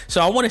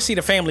 So I want to see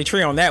the family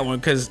tree on that one,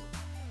 because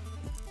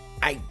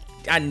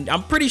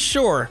I'm pretty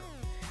sure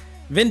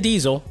Vin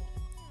Diesel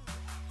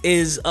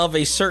is of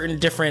a certain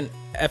different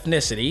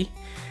ethnicity,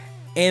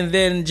 and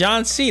then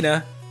John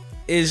Cena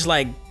is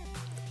like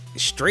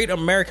straight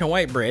American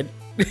white bread.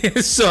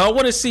 So I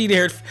want to see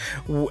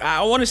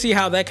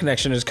how that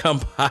connection has come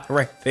by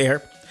right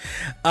there.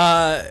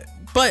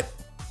 But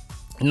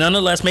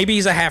nonetheless, maybe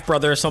he's a half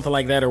brother or something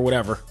like that, or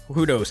whatever.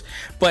 Who knows?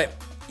 But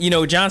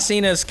John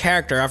Cena's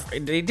character,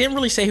 they didn't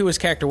really say who his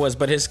character was,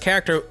 but his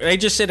character, they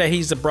just said that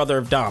he's the brother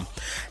of Dom,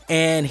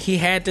 and he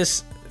had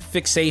this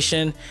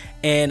fixation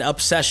and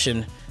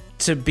obsession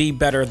to be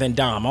better than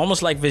Dom,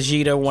 almost like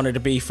Vegeta wanted to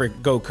be for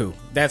Goku.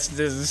 That's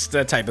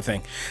that type of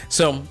thing.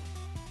 So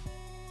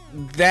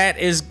that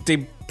is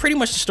pretty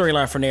much the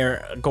storyline from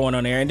there going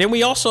on there. And then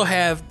we also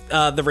have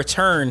the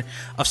return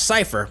of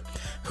Cypher,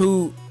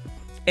 who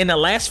in the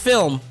last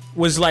film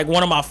was like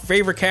one of my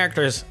favorite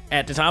characters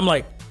at the time. I'm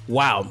like,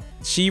 wow,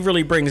 she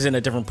really brings in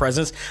a different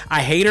presence.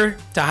 I hate her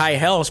to high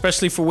hell,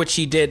 especially for what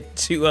she did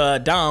to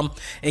Dom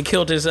and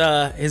killed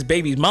his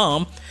baby's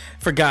mom,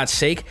 for God's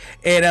sake.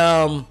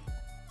 And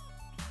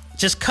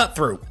just cut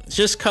through.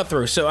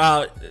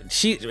 So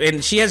she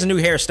has a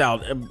new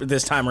hairstyle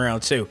this time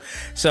around too.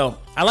 So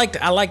I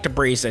like the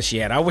braids that she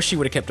had. I wish she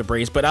would have kept the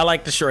braids, but I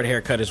like the short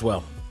haircut as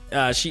well.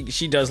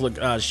 She does look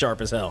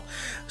sharp as hell.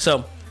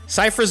 So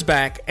Cypher's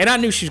back, and I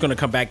knew she was going to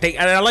come back. And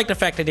I like the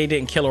fact that they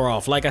didn't kill her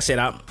off. Like I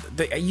said,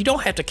 you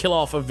don't have to kill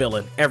off a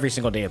villain every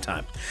single damn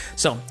time.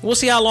 So we'll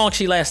see how long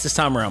she lasts this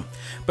time around.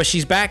 But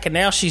she's back, and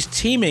now she's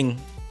teaming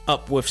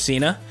up with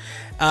Cena.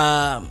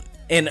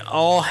 And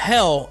all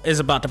hell is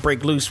about to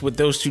break loose with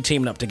those two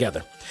teaming up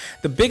together.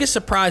 The biggest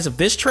surprise of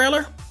this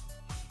trailer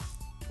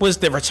was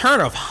the return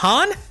of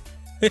Han,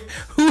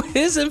 who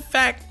is, in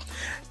fact,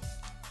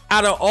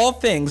 out of all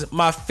things,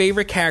 my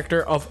favorite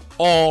character of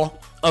all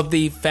of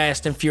the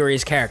Fast and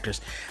Furious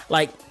characters.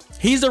 Like,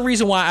 he's the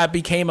reason why I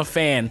became a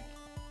fan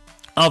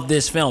of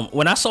this film.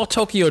 When I saw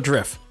Tokyo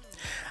Drift,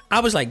 I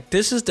was like,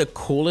 this is the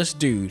coolest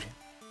dude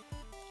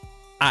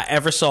I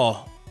ever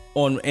saw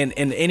in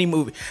any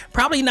movie.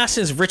 Probably not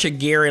since Richard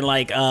Gere in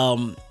like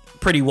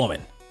Pretty Woman.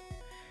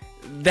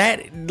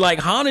 That, like,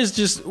 Han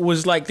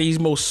was like the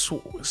most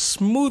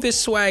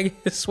smoothest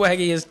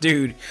swaggiest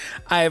dude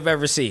I have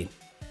ever seen.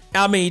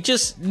 I mean,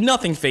 just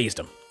nothing fazed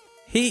him.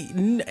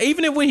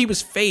 Even when he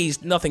was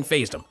phased, nothing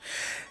fazed him.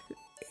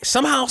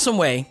 Somehow, some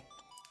way,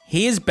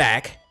 he is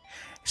back.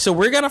 So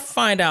we're gonna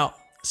find out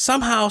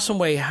somehow, some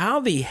way,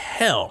 how the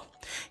hell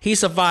he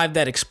survived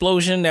that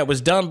explosion that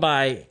was done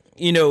by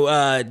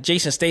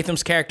Jason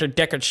Statham's character,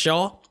 Deckard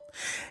Shaw.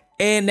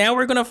 And now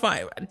we're going to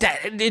find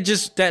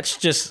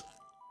that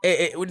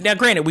now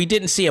granted, we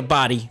didn't see a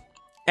body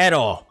at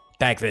all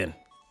back then.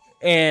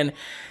 And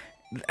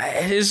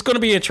it's going to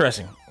be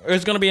interesting.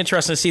 It's going to be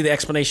interesting to see the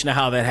explanation of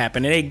how that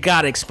happened. And they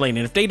got to explain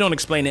it. If they don't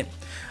explain it,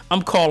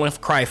 I'm calling for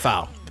cry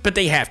foul. But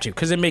they have to,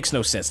 because it makes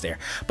no sense there.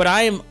 But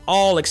I am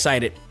all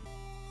excited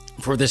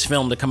for this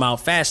film to come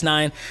out. Fast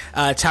 9.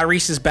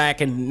 Tyrese is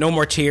back and no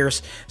more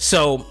tears.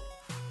 So,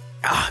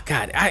 oh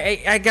God,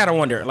 I gotta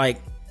wonder,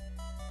 like,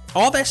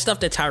 all that stuff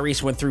that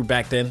Tyrese went through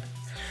back then,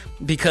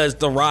 because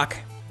The Rock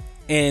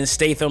and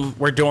Statham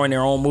were doing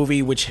their own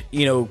movie, which,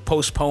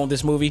 postponed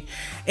this movie.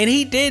 And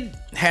he did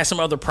have some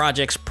other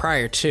projects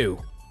prior to,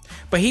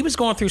 but he was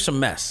going through some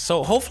mess.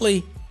 So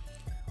hopefully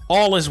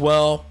all is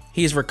well.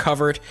 He's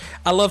recovered.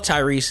 I love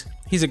Tyrese.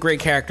 He's a great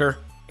character.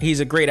 He's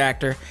a great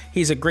actor.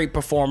 He's a great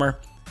performer.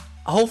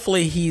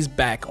 Hopefully he's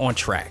back on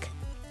track.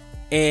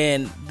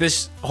 And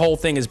this whole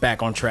thing is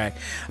back on track.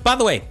 By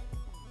the way,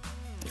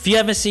 if you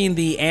haven't seen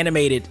the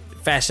animated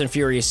Fast and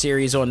Furious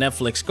series on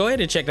Netflix, go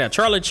ahead and check it out.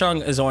 Charlie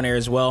Chung is on there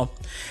as well.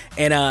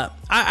 And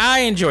I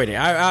enjoyed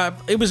it.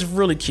 It was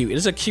really cute.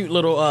 It's a cute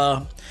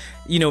little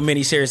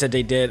mini series that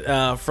they did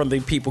from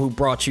the people who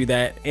brought you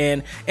that.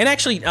 And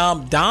actually,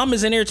 Dom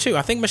is in there too.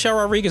 I think Michelle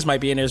Rodriguez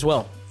might be in there as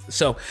well.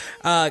 So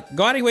go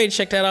out anyway to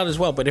check that out as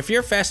well. But if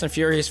you're a Fast and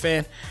Furious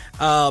fan,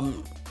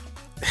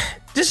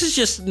 this is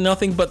just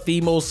nothing but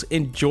the most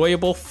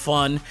enjoyable,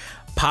 fun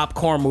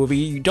popcorn movie.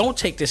 You don't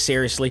take this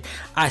seriously.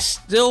 I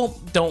still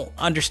don't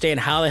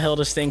understand how the hell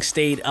this thing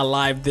stayed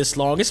alive this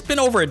long. It's been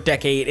over a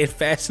decade in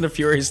Fast and the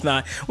Furious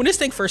 9. When this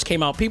thing first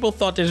came out, people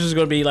thought this was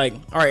going to be like,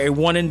 all right, a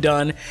one and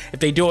done. If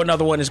they do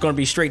another one, it's going to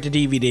be straight to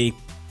DVD.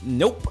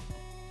 Nope.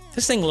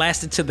 This thing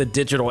lasted to the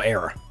digital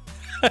era.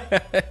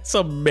 It's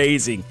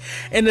amazing.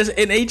 And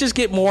they just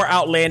get more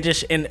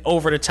outlandish and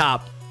over the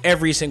top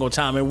every single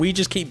time, and we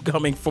just keep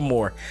coming for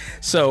more.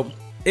 So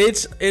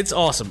it's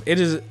awesome. It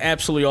is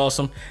absolutely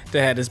awesome to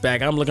have this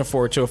back. I'm looking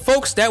forward to it.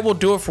 Folks, that will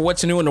do it for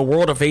what's new in the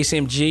world of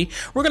ACMG.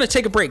 We're going to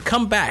take a break,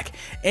 come back,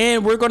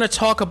 and we're going to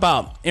talk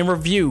about and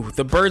review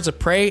The Birds of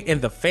Prey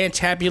and the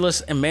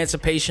fantabulous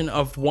emancipation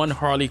of one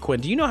Harley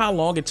Quinn. Do you know how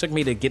long it took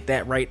me to get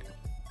that right?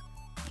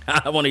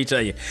 I want to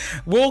tell you.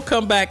 We'll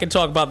come back and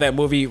talk about that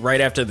movie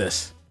right after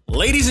this.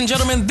 Ladies and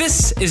gentlemen,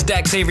 this is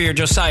Dak Xavier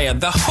Josiah,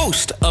 the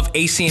host of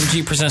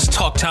ACMG Presents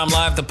Talk Time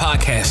Live, the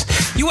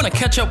podcast. You want to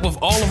catch up with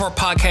all of our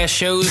podcast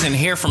shows and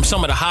hear from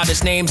some of the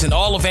hottest names in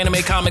all of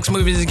anime, comics,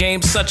 movies, and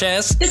games, such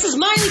as... This is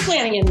Miley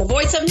Flanagan, the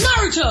voice of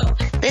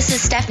Naruto. This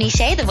is Stephanie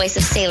Shea, the voice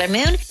of Sailor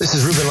Moon. This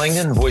is Ruben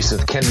Langdon, voice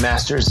of Ken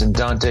Masters and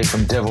Dante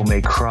from Devil May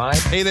Cry.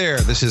 Hey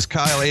there, this is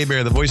Kyle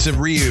Hebert, the voice of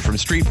Ryu from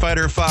Street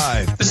Fighter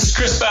V. This is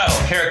Chris Battle,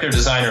 character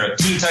designer of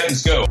Teen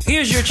Titans Go.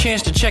 Here's your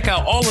chance to check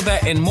out all of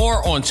that and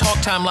more on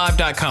TalkTimeLive.com.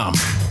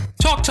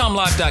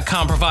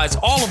 TalkTimeLive.com provides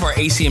all of our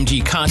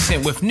ACMG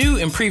content with new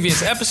and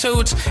previous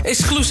episodes,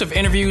 exclusive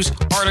interviews,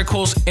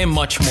 articles, and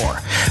much more.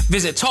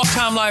 Visit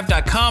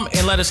TalkTimeLive.com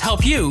and let us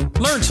help you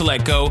learn to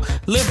let go,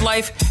 live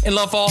life, and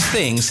love all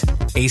things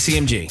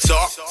ACMG.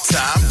 Talk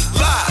Time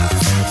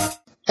Live.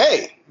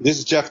 Hey, this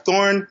is Jeff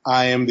Thorne.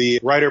 I am the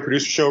writer,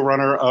 producer,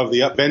 showrunner of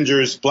the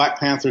Avengers Black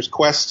Panther's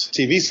Quest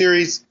TV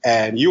series,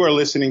 and you are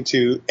listening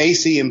to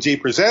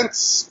ACMG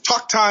Presents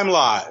Talk Time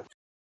Live.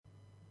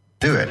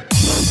 Do it.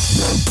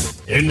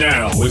 And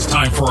now it's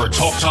time for our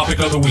talk topic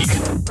of the week.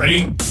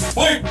 Ready?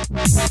 Fight!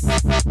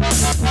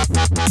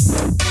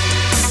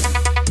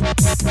 All right,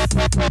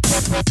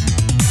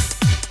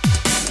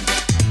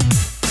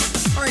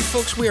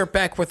 folks, we are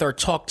back with our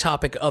talk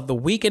topic of the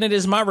week, and it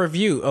is my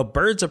review of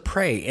Birds of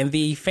Prey and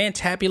the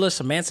fantabulous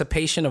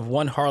emancipation of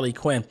one Harley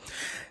Quinn.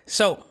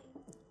 So,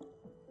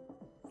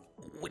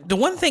 the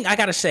one thing I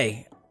gotta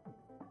say,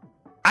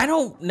 I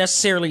don't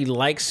necessarily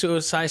like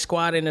Suicide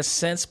Squad in a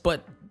sense,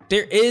 but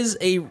there is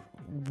a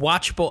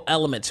watchable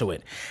element to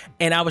it.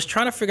 And I was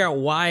trying to figure out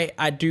why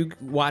I do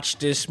watch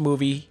this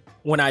movie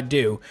when I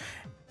do.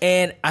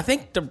 And I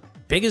think the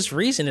biggest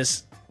reason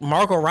is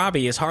Margot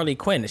Robbie is Harley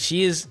Quinn.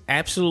 She is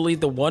absolutely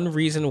the one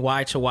reason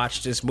why to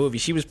watch this movie.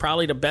 She was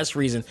probably the best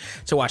reason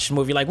to watch the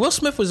movie. Like, Will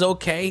Smith was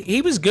okay.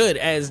 He was good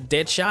as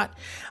Deadshot.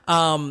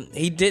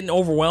 He didn't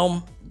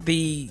overwhelm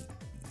the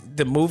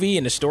movie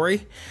and the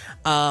story.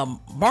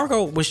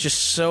 Margot was just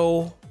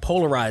so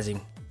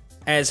polarizing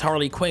as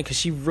Harley Quinn because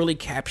she really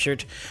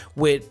captured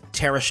what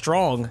Tara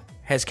Strong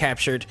has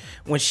captured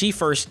when she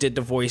first did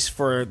the voice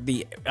for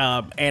the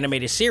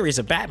animated series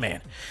of Batman.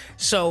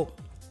 So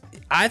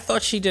I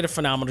thought she did a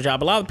phenomenal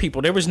job. A lot of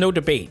people, there was no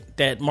debate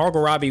that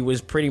Margot Robbie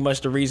was pretty much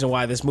the reason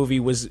why this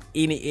movie was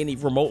any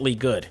remotely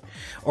good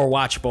or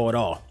watchable at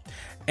all.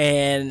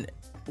 And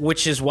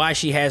which is why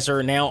she has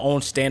her now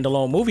own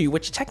standalone movie,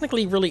 which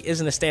technically really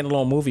isn't a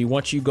standalone movie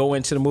once you go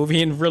into the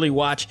movie and really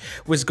watch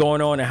what's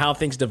going on and how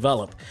things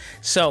develop.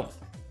 So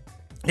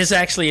this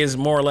actually is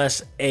more or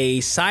less a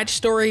side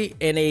story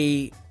and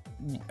a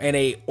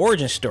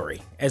origin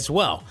story as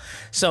well.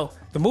 So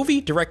the movie,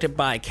 directed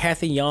by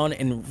Kathy Yon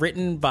and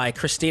written by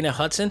Christina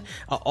Hudson,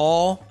 an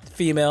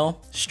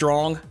all-female,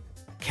 strong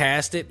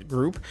casted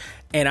group,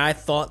 and I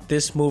thought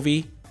this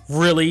movie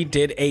really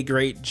did a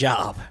great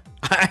job.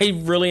 I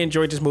really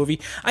enjoyed this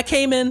movie. I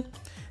came in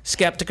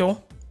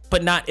skeptical,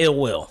 but not ill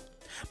will.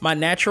 My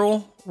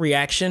natural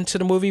reaction to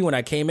the movie when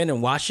I came in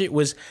and watched it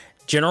was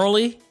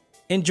generally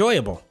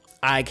enjoyable.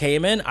 I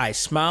came in, I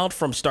smiled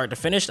from start to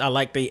finish. I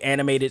liked the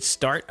animated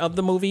start of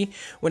the movie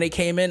when it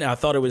came in. I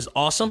thought it was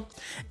awesome.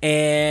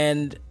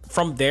 And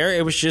from there,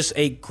 it was just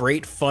a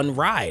great, fun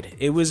ride.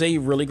 It was a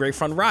really great,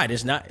 fun ride.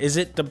 Is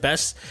it the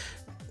best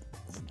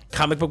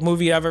comic book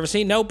movie I've ever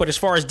seen? No, but as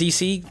far as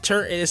DC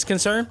is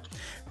concerned,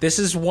 this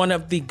is one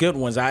of the good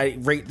ones. I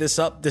rate this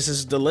up. This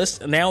is the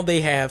list. Now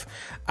they have,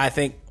 I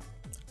think,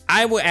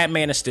 I would add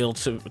Man of Steel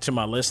to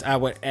my list. I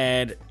would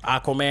add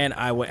Aquaman.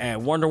 I would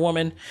add Wonder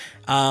Woman.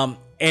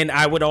 And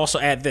I would also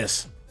add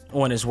this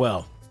one as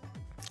well.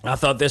 I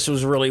thought this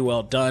was really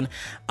well done.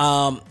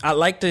 I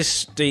like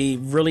the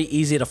really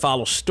easy to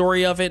follow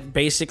story of it.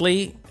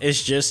 Basically,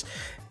 it's just,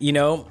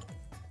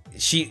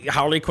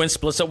 Harley Quinn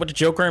splits up with the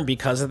Joker, and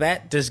because of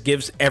that, this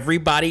gives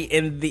everybody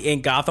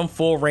in Gotham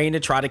full reign to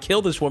try to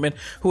kill this woman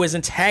who has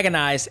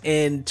antagonized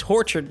and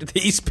tortured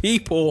these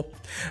people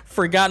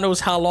for God knows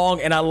how long.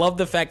 And I love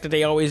the fact that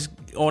they always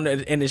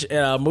in this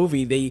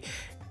movie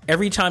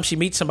every time she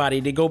meets somebody,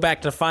 they go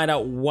back to find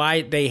out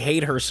why they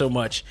hate her so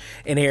much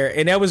in here.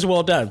 And that was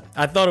well done.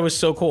 I thought it was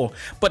so cool.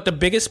 But the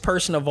biggest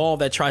person of all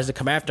that tries to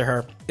come after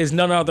her is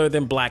none other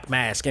than Black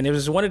Mask. And it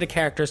was one of the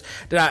characters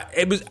that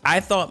I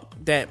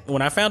thought that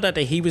when I found out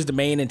that he was the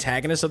main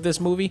antagonist of this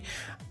movie,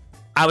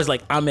 I was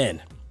like, I'm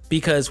in.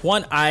 Because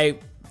one, I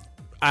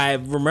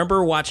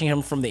remember watching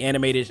him from the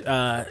animated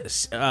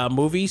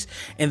movies,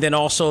 and then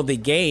also the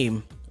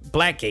game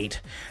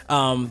Blackgate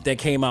that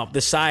came out, the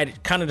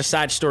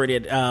side story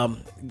that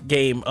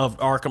game of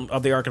the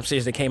Arkham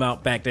series that came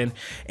out back then,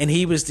 and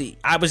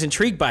I was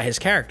intrigued by his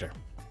character,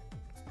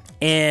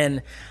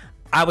 and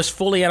I was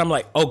fully I'm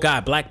like, oh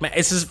god, Black Man,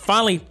 this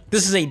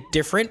is a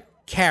different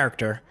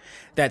character.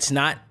 That's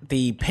not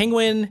the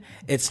Penguin.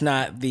 It's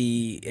not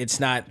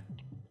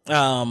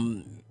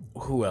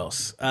who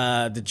else?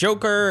 The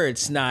Joker.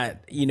 It's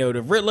not,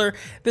 the Riddler.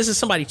 This is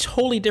somebody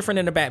totally different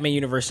in the Batman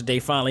universe that they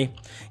finally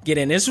get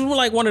in. This is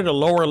like one of the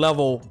lower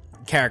level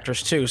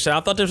characters too. So I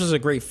thought this was a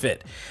great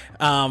fit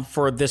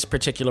for this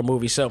particular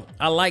movie. So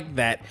I like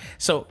that.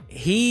 So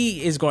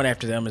he is going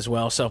after them as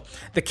well. So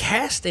the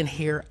cast in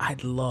here I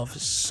love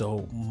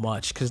so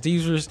much because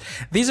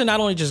these are not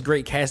only just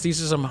great cast,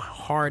 these are some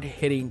hard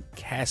hitting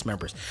cast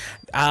members.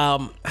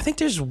 I think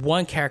there's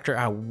one character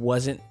I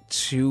wasn't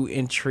too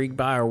intrigued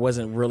by or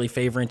wasn't really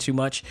favoring too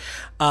much.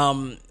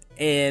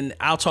 And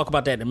I'll talk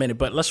about that in a minute,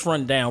 but let's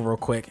run down real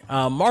quick.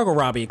 Margot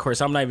Robbie, of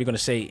course, I'm not even going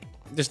to say,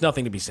 there's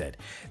nothing to be said.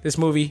 This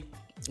movie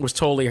was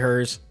totally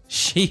hers.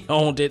 She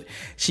owned it.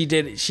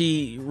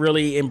 She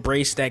really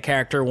embraced that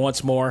character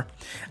once more.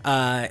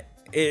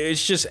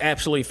 It's just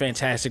absolutely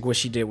fantastic what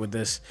she did with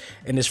this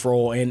in this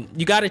role. And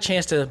you got a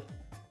chance to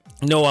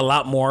know a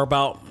lot more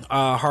about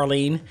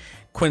Harleen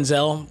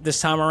Quinzel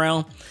this time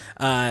around.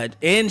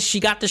 And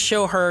she got to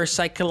show her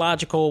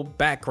psychological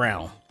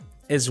background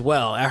as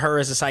well, her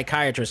as a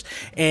psychiatrist.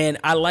 And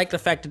I like the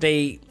fact that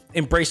they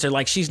embraced her.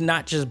 Like, she's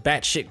not just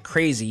batshit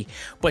crazy,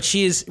 but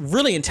she is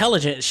really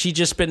intelligent. She's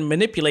just been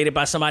manipulated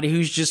by somebody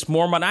who's just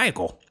more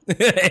maniacal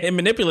and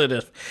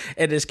manipulative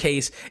in this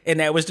case, and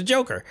that was the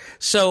Joker.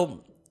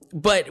 So,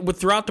 but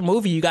throughout the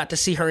movie, you got to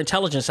see her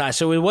intelligence side.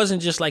 So it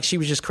wasn't just like she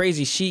was just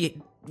crazy.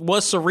 She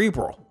was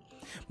cerebral.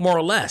 more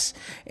or less,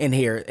 in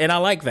here. And I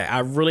like that. I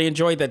really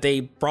enjoyed that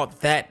they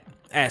brought that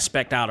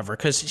aspect out of her,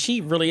 because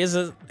she really is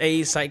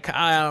a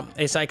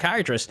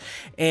psychiatrist,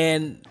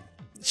 and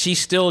she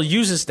still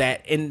uses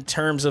that in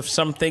terms of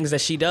some things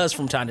that she does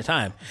from time to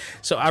time.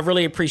 So I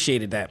really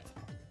appreciated that.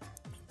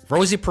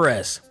 Rosie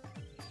Perez.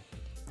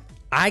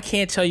 I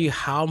can't tell you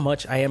how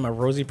much I am a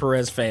Rosie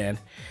Perez fan.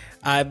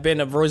 I've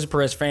been a Rosie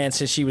Perez fan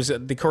since she was the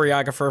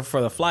choreographer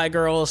for the Fly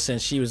Girls,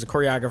 since she was the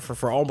choreographer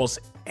for almost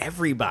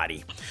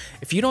everybody.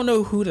 If you don't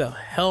know who the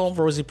hell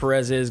Rosie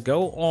Perez is,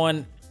 go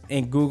on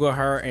and Google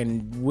her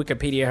and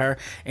Wikipedia her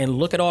and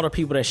look at all the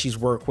people that she's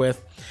worked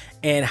with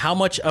and how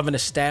much of an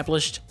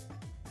established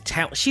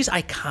talent. She's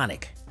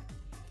iconic.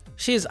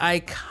 She is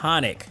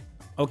iconic.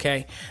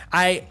 Okay.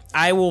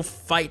 I will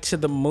fight to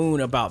the moon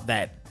about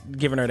that,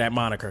 giving her that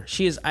moniker.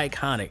 She is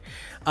iconic.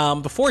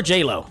 Before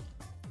J-Lo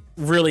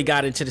really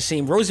got into the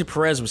scene, Rosie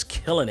Perez was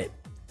killing it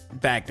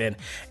back then.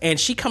 And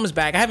she comes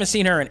back. I haven't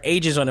seen her in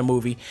ages on a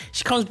movie.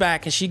 She comes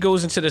back and she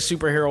goes into the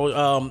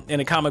superhero in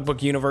the comic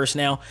book universe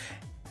now.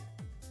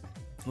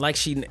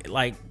 She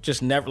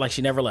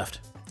never left.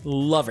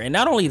 Love her. And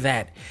not only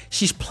that,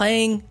 she's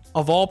playing,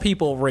 of all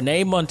people,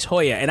 Renee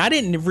Montoya. And I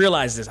didn't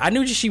realize this. I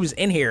knew she was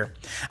in here.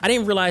 I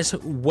didn't realize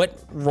what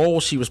role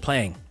she was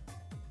playing.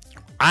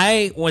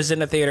 I was in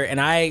the theater and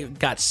I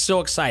got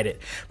so excited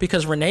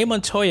because Renee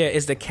Montoya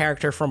is the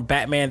character from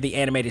Batman the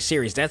Animated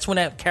Series. That's when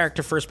that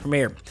character first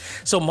premiered.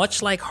 So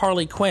much like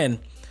Harley Quinn,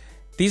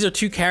 these are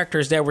two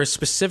characters that were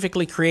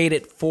specifically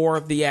created for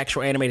the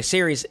actual animated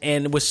series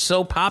and was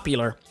so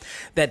popular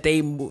that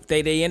they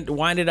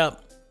winded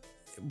up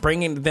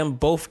bringing them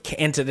both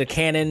into the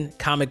canon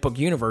comic book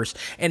universe.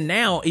 And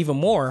now, even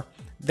more,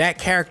 that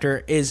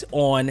character is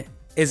in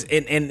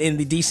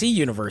the DC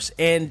universe.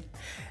 And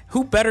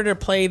who better to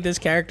play this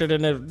character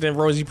than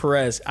Rosie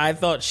Perez? I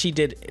thought she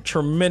did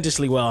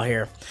tremendously well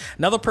here.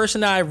 Another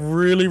person that I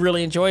really,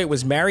 really enjoyed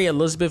was Mary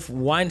Elizabeth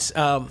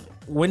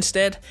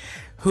Winstead,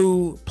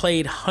 who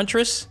played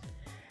Huntress,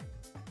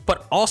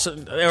 but also,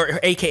 or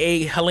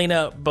AKA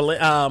Helena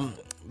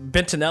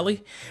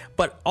Bentinelli.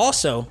 But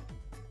also,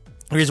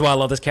 the reason why I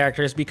love this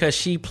character is because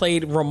she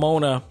played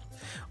Ramona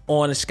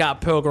on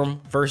Scott Pilgrim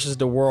versus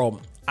the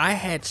World. I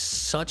had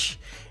such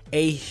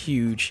a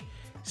huge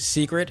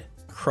secret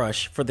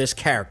crush for this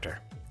character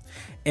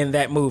in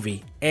that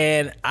movie,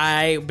 and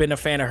I've been a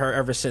fan of her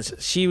ever since.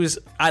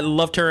 I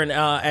loved her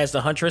as the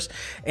Huntress,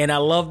 and I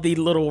love the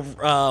little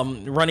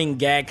running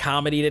gag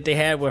comedy that they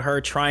had with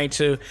her trying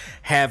to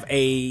have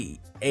a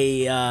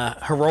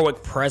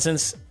heroic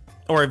presence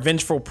or a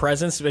vengeful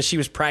presence, but she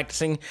was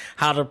practicing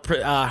how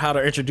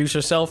to introduce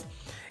herself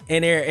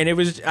in there, and it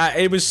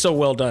was so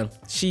well done.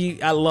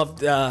 I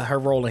loved her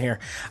role in here.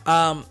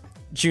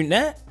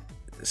 Janae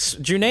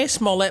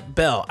Smollett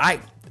Bell.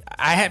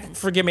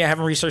 Forgive me, I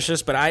haven't researched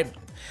this, but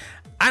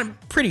I'm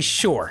pretty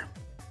sure.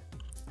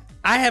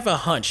 I have a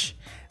hunch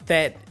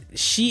that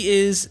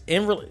she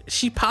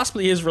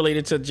possibly is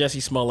related to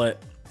Jussie Smollett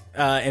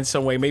in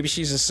some way. Maybe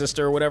she's a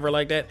sister or whatever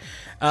like that.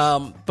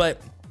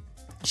 But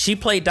she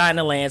played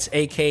Dinah Lance,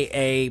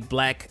 aka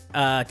Black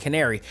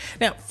Canary.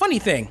 Now, funny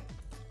thing,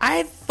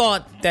 I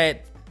thought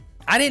that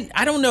I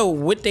don't know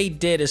what they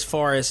did as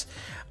far as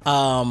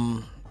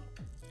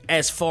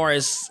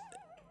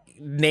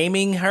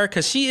naming her,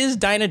 because she is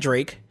Dinah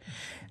Drake,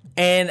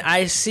 and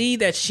I see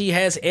that she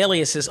has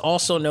aliases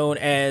also known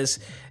as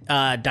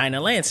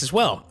Dinah Lance as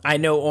well. I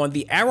know on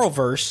the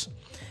Arrowverse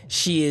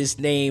she is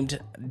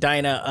named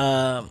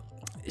Dinah.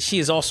 She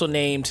is also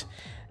named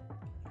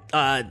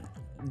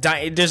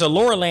there's a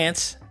Laura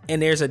Lance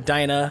and there's a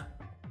Dinah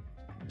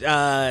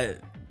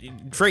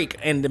Drake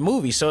in the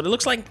movie, so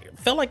it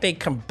felt like they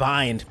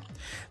combined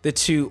the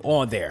two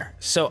on there.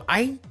 So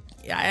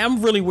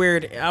I'm really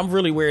weird. I'm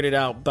really weirded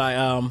out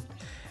by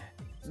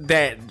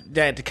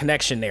that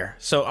connection there.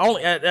 So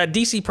only a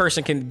DC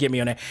person can get me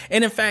on that.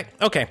 And in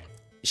fact, okay,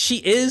 she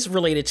is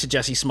related to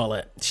Jussie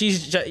Smollett.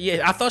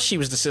 I thought she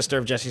was the sister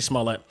of Jussie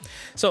Smollett.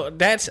 So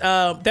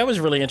that was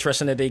really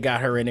interesting that they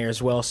got her in there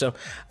as well. So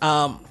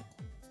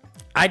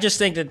I just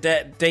think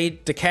that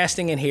the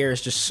casting in here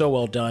is just so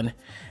well done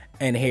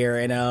in here,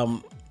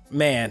 and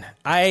man,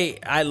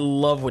 I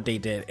love what they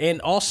did.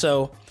 And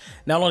also,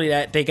 not only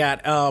that, they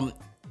got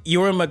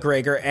Ewan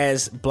McGregor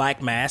as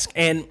Black Mask,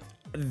 and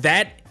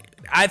that,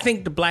 I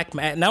think the Black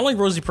Mask, not only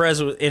Rosie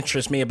Perez would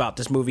interest me about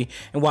this movie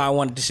and why I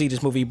wanted to see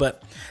this movie,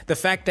 but the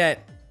fact that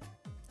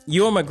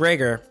Ewan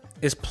McGregor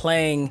is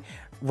playing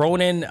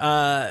Ronan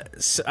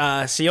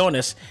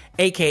Sionis,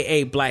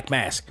 aka Black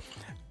Mask.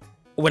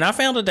 When I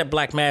found out that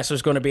Black Mask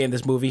was going to be in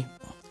this movie,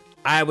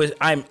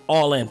 I'm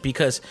all in,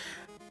 because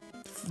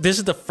this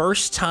is the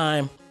first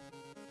time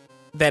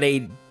that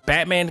a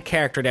Batman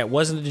character that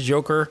wasn't the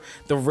Joker,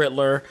 the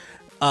Riddler,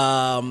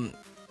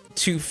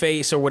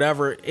 Two-Face or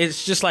whatever,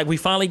 it's just like we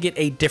finally get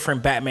a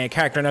different Batman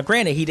character. Now,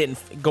 granted, he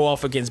didn't go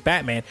off against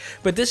Batman,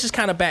 but this is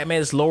kind of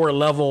Batman's lower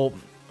level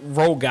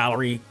rogue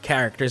gallery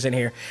characters in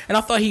here, and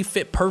I thought he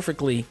fit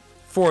perfectly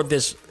for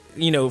this,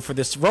 for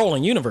this role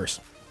in universe.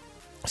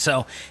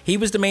 So he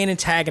was the main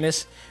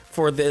antagonist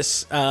for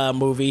this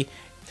movie.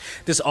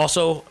 This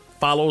also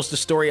follows the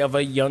story of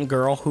a young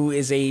girl who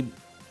is a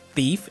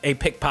thief, a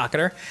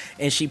pickpocketer,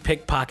 and she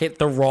pickpocket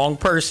the wrong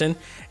person,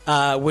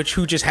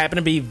 who just happened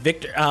to be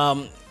Victor.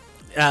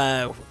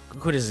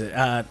 What is it?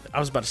 I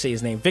was about to say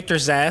his name, Victor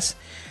Zsasz,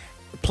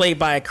 played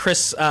by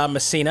Chris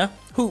Messina,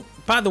 who,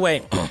 by the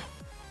way,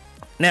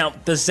 now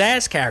the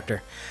Zsasz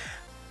character,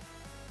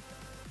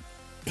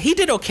 he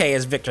did okay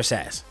as Victor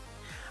Zsasz.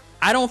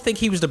 I don't think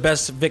he was the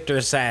best Victor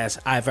Zsasz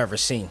I've ever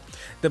seen.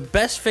 The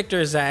best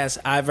Victor Zsasz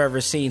I've ever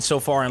seen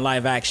so far in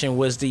live action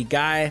was the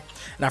guy,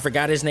 and I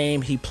forgot his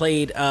name. He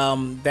played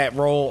that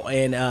role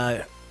in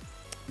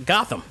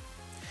Gotham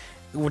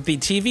with the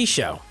TV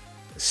show.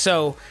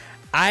 So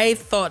I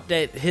thought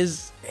that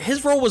his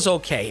role was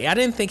okay. I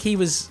didn't think he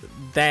was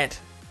that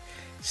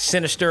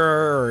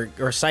sinister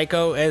or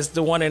psycho as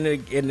the one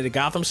in the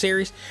Gotham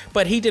series,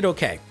 but he did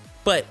okay.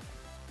 But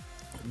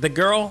the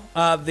girl,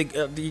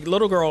 the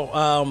little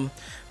girl,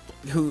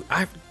 who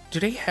do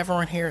they have her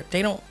on here?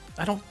 They don't.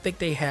 I don't think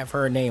they have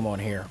her name on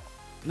here.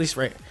 At least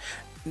right.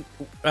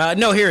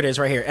 No, here it is,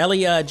 right here.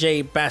 Ellie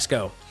J.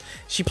 Basco.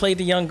 She played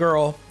the young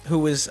girl who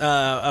was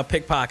a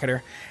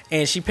pickpocketer,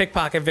 and she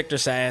pickpocketed Victor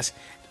Zsasz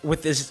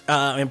with this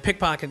and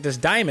pickpocketed this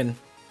diamond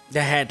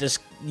that had this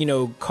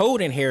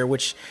code in here,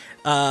 which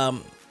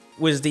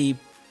was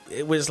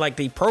like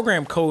the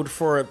program code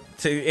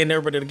in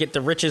order to get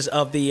the riches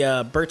of the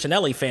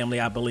Bertinelli family,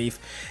 I believe.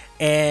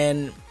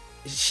 And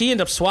she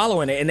ended up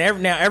swallowing it,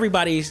 and now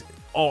everybody's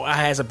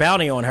has a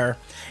bounty on her,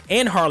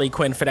 and Harley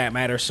Quinn for that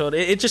matter. So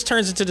it just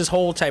turns into this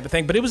whole type of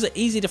thing. But it was an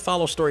easy to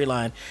follow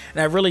storyline, and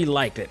I really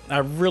liked it. I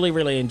really,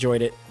 really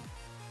enjoyed it.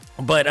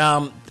 But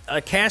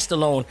a cast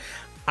alone,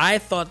 I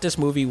thought this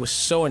movie was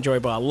so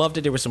enjoyable. I loved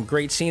it. There were some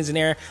great scenes in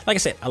there. Like I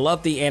said, I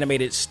loved the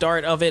animated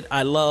start of it.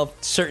 I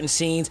loved certain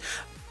scenes.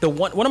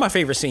 One of my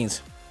favorite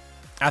scenes,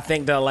 I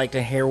think, that I liked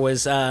in here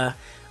was the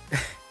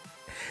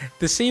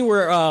scene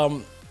where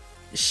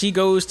she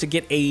goes to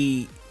get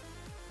a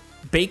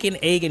bacon,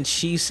 egg, and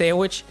cheese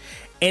sandwich,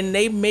 and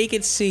they make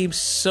it seem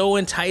so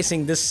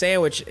enticing. This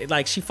sandwich,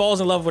 like, she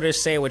falls in love with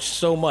this sandwich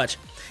so much,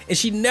 and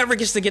she never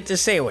gets to get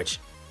this sandwich.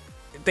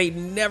 They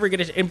never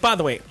get it. And by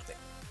the way,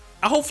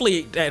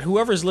 hopefully that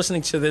whoever's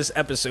listening to this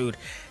episode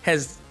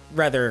has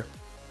rather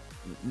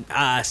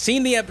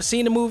seen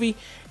the movie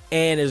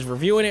and is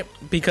reviewing it,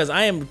 because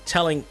I am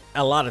telling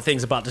a lot of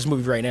things about this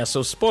movie right now.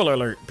 So spoiler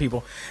alert,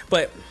 people.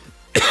 But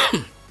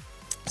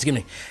excuse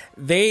me.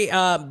 They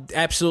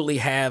absolutely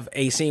have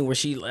a scene where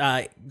she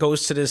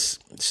goes to this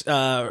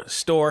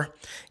store,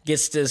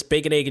 gets this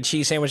bacon, egg, and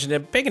cheese sandwich, and the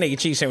bacon, egg, and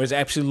cheese sandwich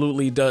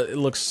absolutely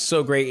looks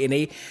so great,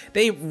 and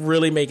they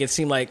really make it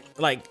seem like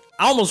I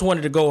almost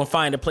wanted to go and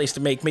find a place to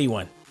make me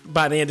one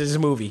by the end of this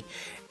movie,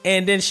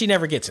 and then she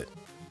never gets it,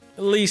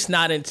 at least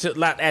not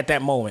at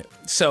that moment.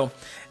 So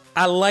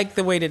I like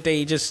the way that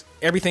they just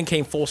everything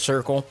came full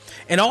circle,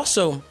 and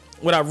also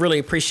what I really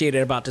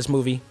appreciated about this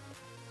movie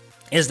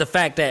is the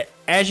fact that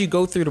as you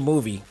go through the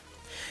movie,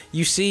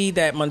 you see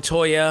that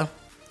Montoya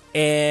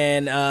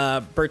and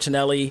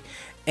Bertinelli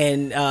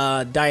and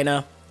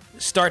Dinah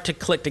start to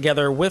click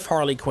together with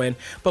Harley Quinn.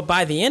 But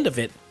by the end of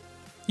it,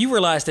 you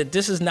realize that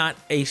this is not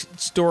a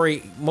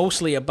story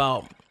mostly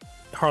about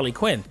Harley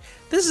Quinn.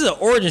 This is an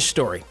origin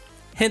story,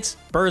 hence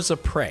Birds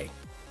of Prey.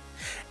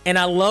 And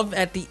I love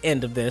at the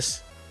end of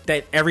this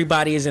that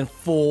everybody is in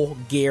full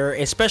gear,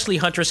 especially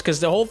Huntress, because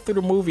the whole through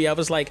the movie, I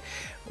was like,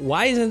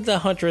 why isn't the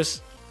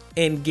Huntress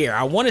in gear?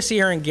 I want to see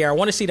her in gear. I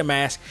want to see the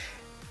mask.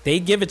 They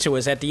give it to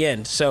us at the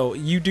end, so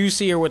you do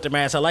see her with the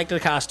mask. I like the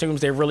costumes.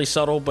 They're really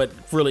subtle but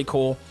really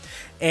cool,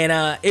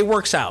 and it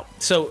works out.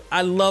 So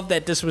I love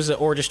that this was an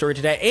origin story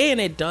today, and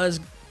it does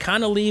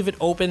kind of leave it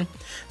open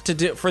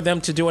for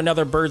them to do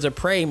another Birds of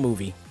Prey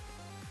movie,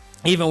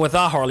 even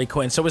without Harley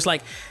Quinn. So it was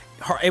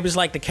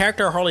like the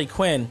character of Harley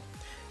Quinn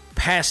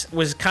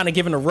was kind of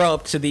giving a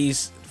rub to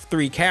these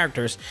three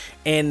characters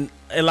and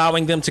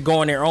allowing them to go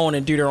on their own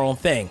and do their own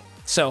thing.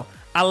 So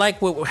I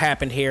like what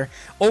happened here.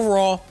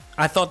 Overall,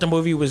 I thought the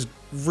movie was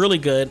really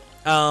good.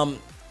 I'm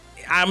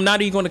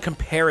not even going to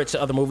compare it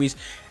to other movies,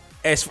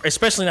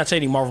 especially not to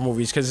any Marvel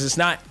movies, because it's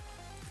not.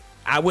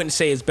 I wouldn't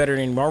say it's better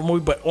than any Marvel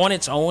movie, but on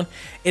its own,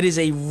 it is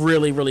a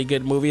really, really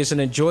good movie. It's an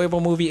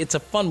enjoyable movie. It's a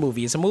fun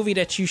movie. It's a movie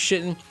that you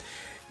shouldn't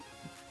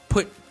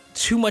put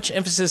too much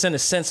emphasis in the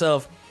sense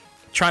of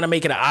trying to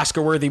make it an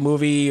Oscar-worthy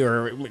movie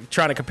or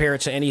trying to compare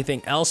it to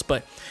anything else.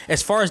 But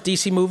as far as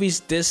DC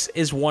movies, this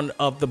is one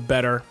of the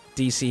better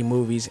DC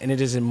movies, and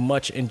it is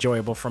much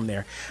enjoyable from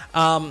there.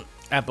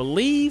 I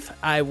believe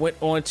I went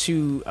on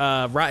to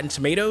Rotten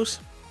Tomatoes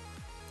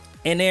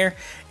in there,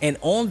 and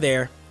on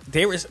there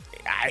was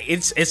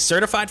it's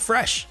certified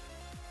fresh.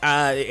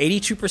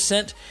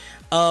 82%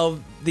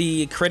 of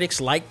the critics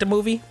liked the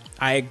movie.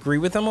 I agree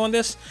with them on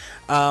this.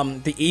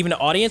 Even the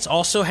audience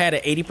also had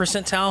an 80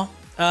 percentile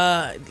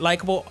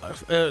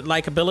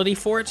likability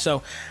for it.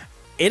 So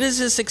it is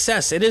a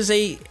success. It is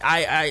they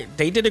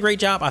did a great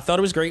job. I thought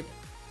it was great.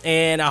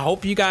 And I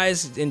hope you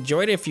guys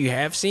enjoyed it if you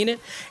have seen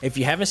it. If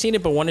you haven't seen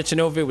it but wanted to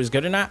know if it was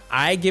good or not,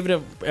 I give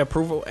it a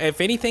approval.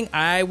 If anything,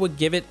 I would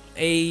give it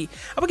a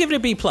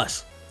B+.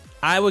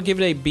 I would give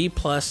it a B+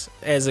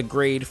 as a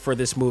grade for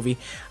this movie.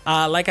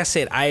 Like I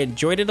said, I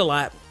enjoyed it a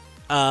lot.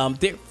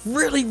 There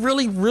really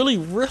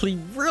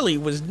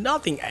was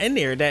nothing in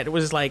there that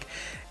was like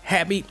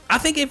happy. I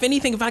think if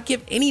anything, if I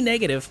give any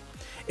negative,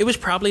 it was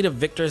probably the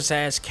Victor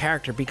Zsasz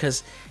character,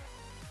 because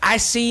I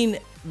seen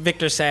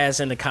Victor Zsasz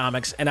in the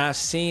comics and I've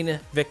seen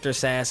Victor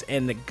Zsasz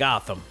in the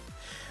Gotham.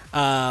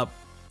 I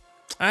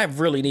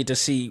really need to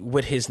see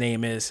what his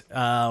name is.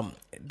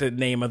 The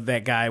name of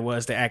that guy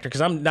was, the actor,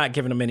 because I'm not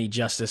giving him any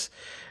justice.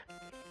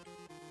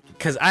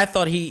 Because I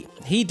thought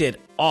he did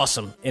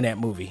awesome in that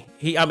movie.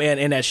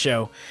 In that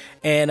show,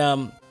 and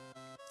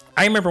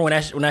I remember when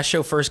that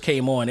show first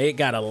came on, it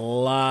got a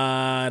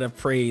lot of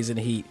praise and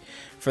heat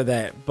for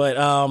that. But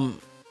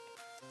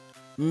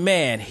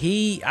man,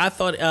 I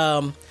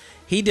thought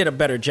he did a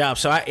better job.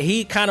 So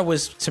he kind of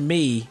was, to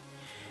me,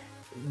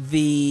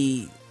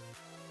 the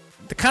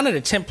kind of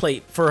the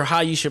template for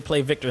how you should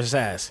play Victor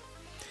Zsasz.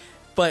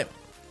 But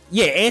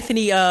yeah,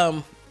 Anthony.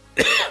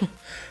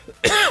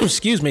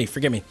 Excuse me,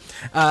 forgive me.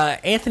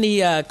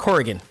 Anthony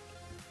Corrigan.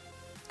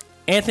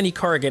 Anthony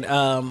Corrigan,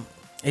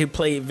 who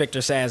played Victor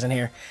Zsasz in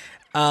here.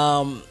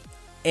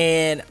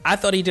 And I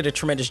thought he did a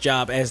tremendous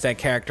job as that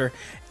character.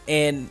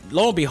 And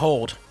lo and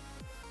behold,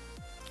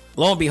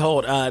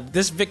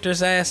 this Victor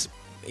Zsasz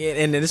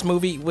in this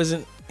movie was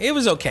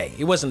okay.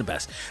 It wasn't the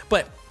best.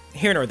 But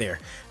here nor there.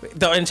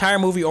 The entire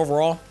movie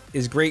overall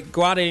is great.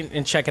 Go out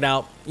and check it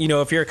out. You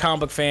know, if you're a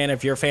comic book fan,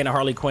 if you're a fan of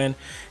Harley Quinn,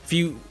 if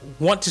you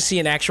want to see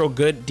an actual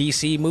good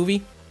DC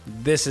movie,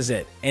 this is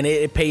it. And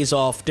it pays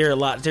off.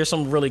 There's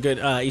some really good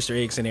Easter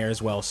eggs in there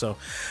as well. So,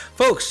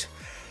 folks,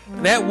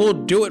 that will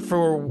do it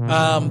for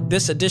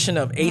this edition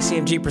of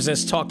ACMG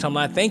Presents Talk Time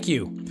Live. Thank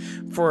you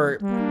for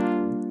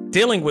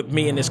dealing with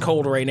me in this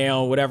cold right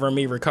now, whatever,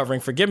 me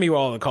recovering. Forgive me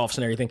all the coughs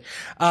and everything.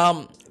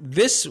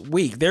 This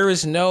week, there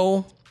is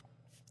no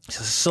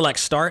Select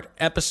Start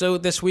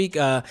episode this week.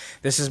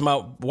 This is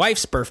my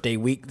wife's birthday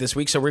week this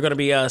week, so we're going to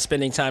be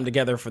spending time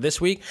together for this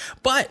week.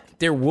 But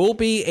there will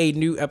be a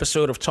new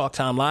episode of Talk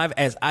Time Live,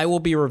 as I will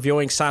be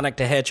reviewing Sonic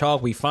the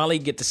Hedgehog. We finally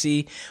get to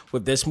see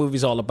what this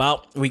movie's all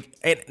about.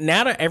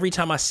 Now that every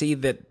time I see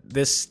that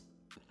this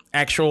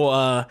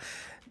actual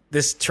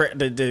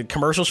the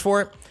commercials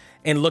for it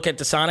and look at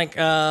the Sonic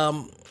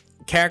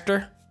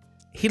character,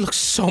 he looks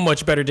so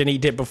much better than he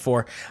did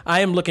before. I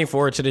am looking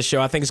forward to this show.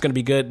 I think it's going to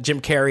be good.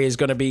 Jim Carrey is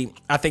going to be,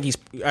 I think he's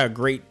a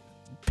great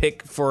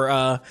pick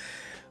for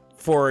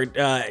Dr.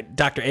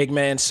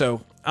 Eggman. So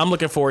I'm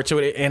looking forward to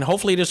it, and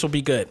hopefully this will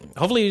be good.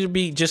 Hopefully it'll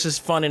be just as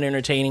fun and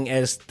entertaining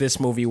as this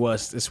movie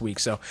was this week.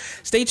 So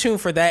stay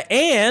tuned for that.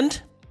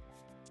 And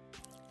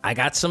I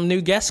got some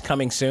new guests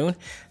coming soon,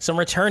 some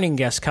returning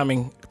guests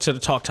coming to the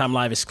Talk Time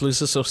Live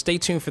exclusive. So stay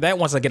tuned for that.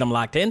 Once I get them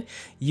locked in,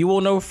 you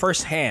will know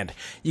firsthand.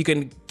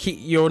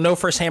 You'll know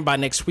firsthand by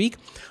next week,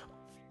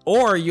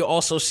 or you'll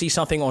also see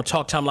something on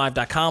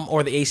TalkTimeLive.com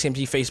or the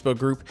ACMG Facebook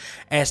group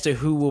as to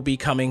who will be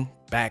coming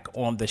back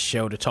on the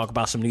show to talk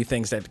about some new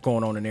things that are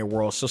going on in their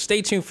world. So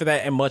stay tuned for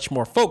that and much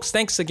more, folks.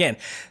 Thanks again.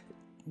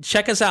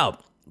 Check us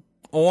out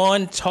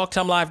on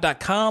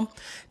TalkTimeLive.com.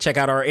 Check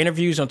out our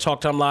interviews on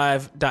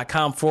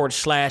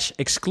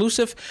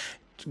TalkTimeLive.com/exclusive.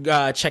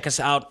 Check us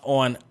out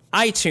on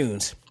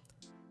iTunes.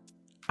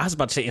 I was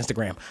about to say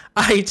Instagram.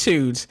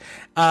 iTunes,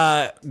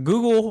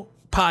 Google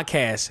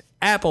Podcasts,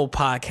 Apple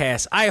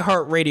Podcasts,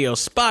 iHeartRadio,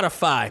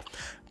 Spotify,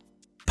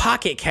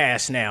 Pocket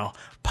Cast now,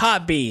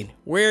 Podbean,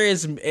 where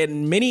is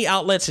in many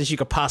outlets as you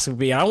could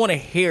possibly be. I want to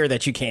hear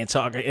that you can't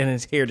talk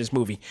and hear this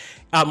movie,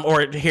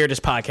 or hear this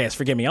podcast.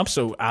 Forgive me, I'm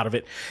so out of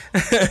it.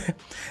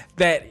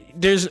 That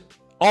there's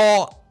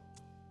all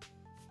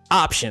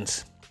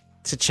options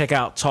to check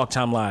out Talk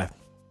Time Live.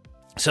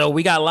 So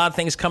we got a lot of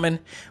things coming.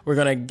 We're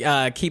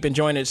gonna keep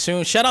enjoying it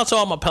soon. Shout out to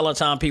all my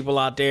Peloton people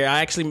out there.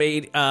 I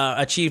actually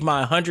achieved my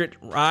 100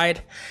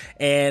 ride,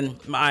 and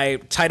my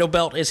title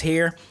belt is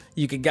here.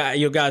 You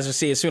guys will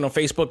see it soon on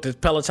Facebook. The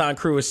Peloton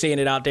crew is seeing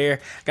it out there.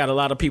 Got a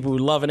lot of people who are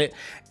loving it,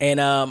 and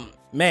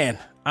man,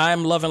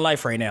 I'm loving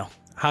life right now.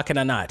 How can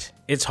I not?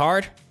 It's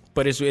hard,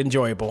 but it's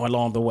enjoyable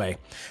along the way.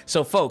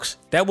 So, folks,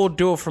 that will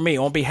do it for me.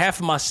 On behalf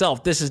of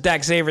myself, this is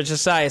Dak Xavier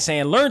Josiah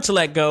saying, learn to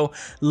let go,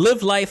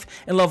 live life,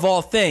 and love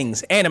all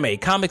things anime,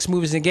 comics,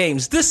 movies, and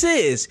games. This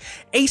is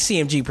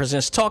ACMG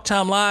Presents Talk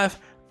Time Live.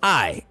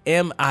 I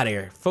am out of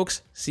here.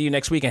 Folks, see you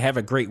next week and have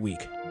a great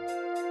week.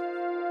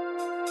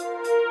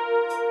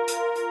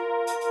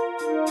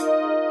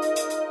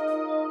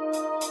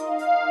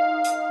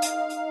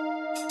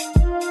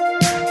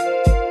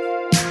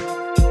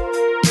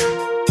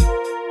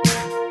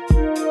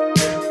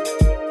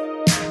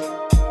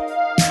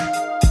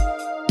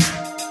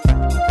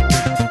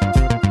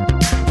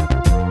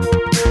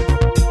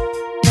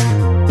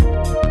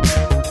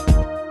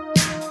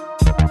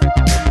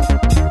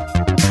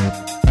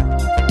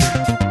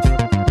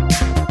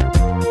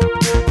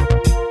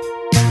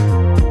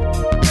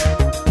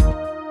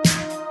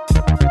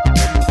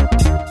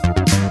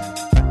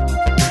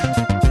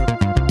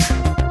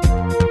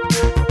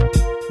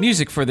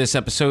 Music for this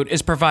episode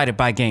is provided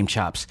by Game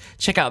Chops.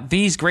 Check out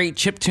these great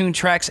chiptune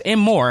tracks and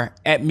more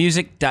at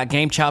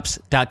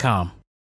music.gamechops.com.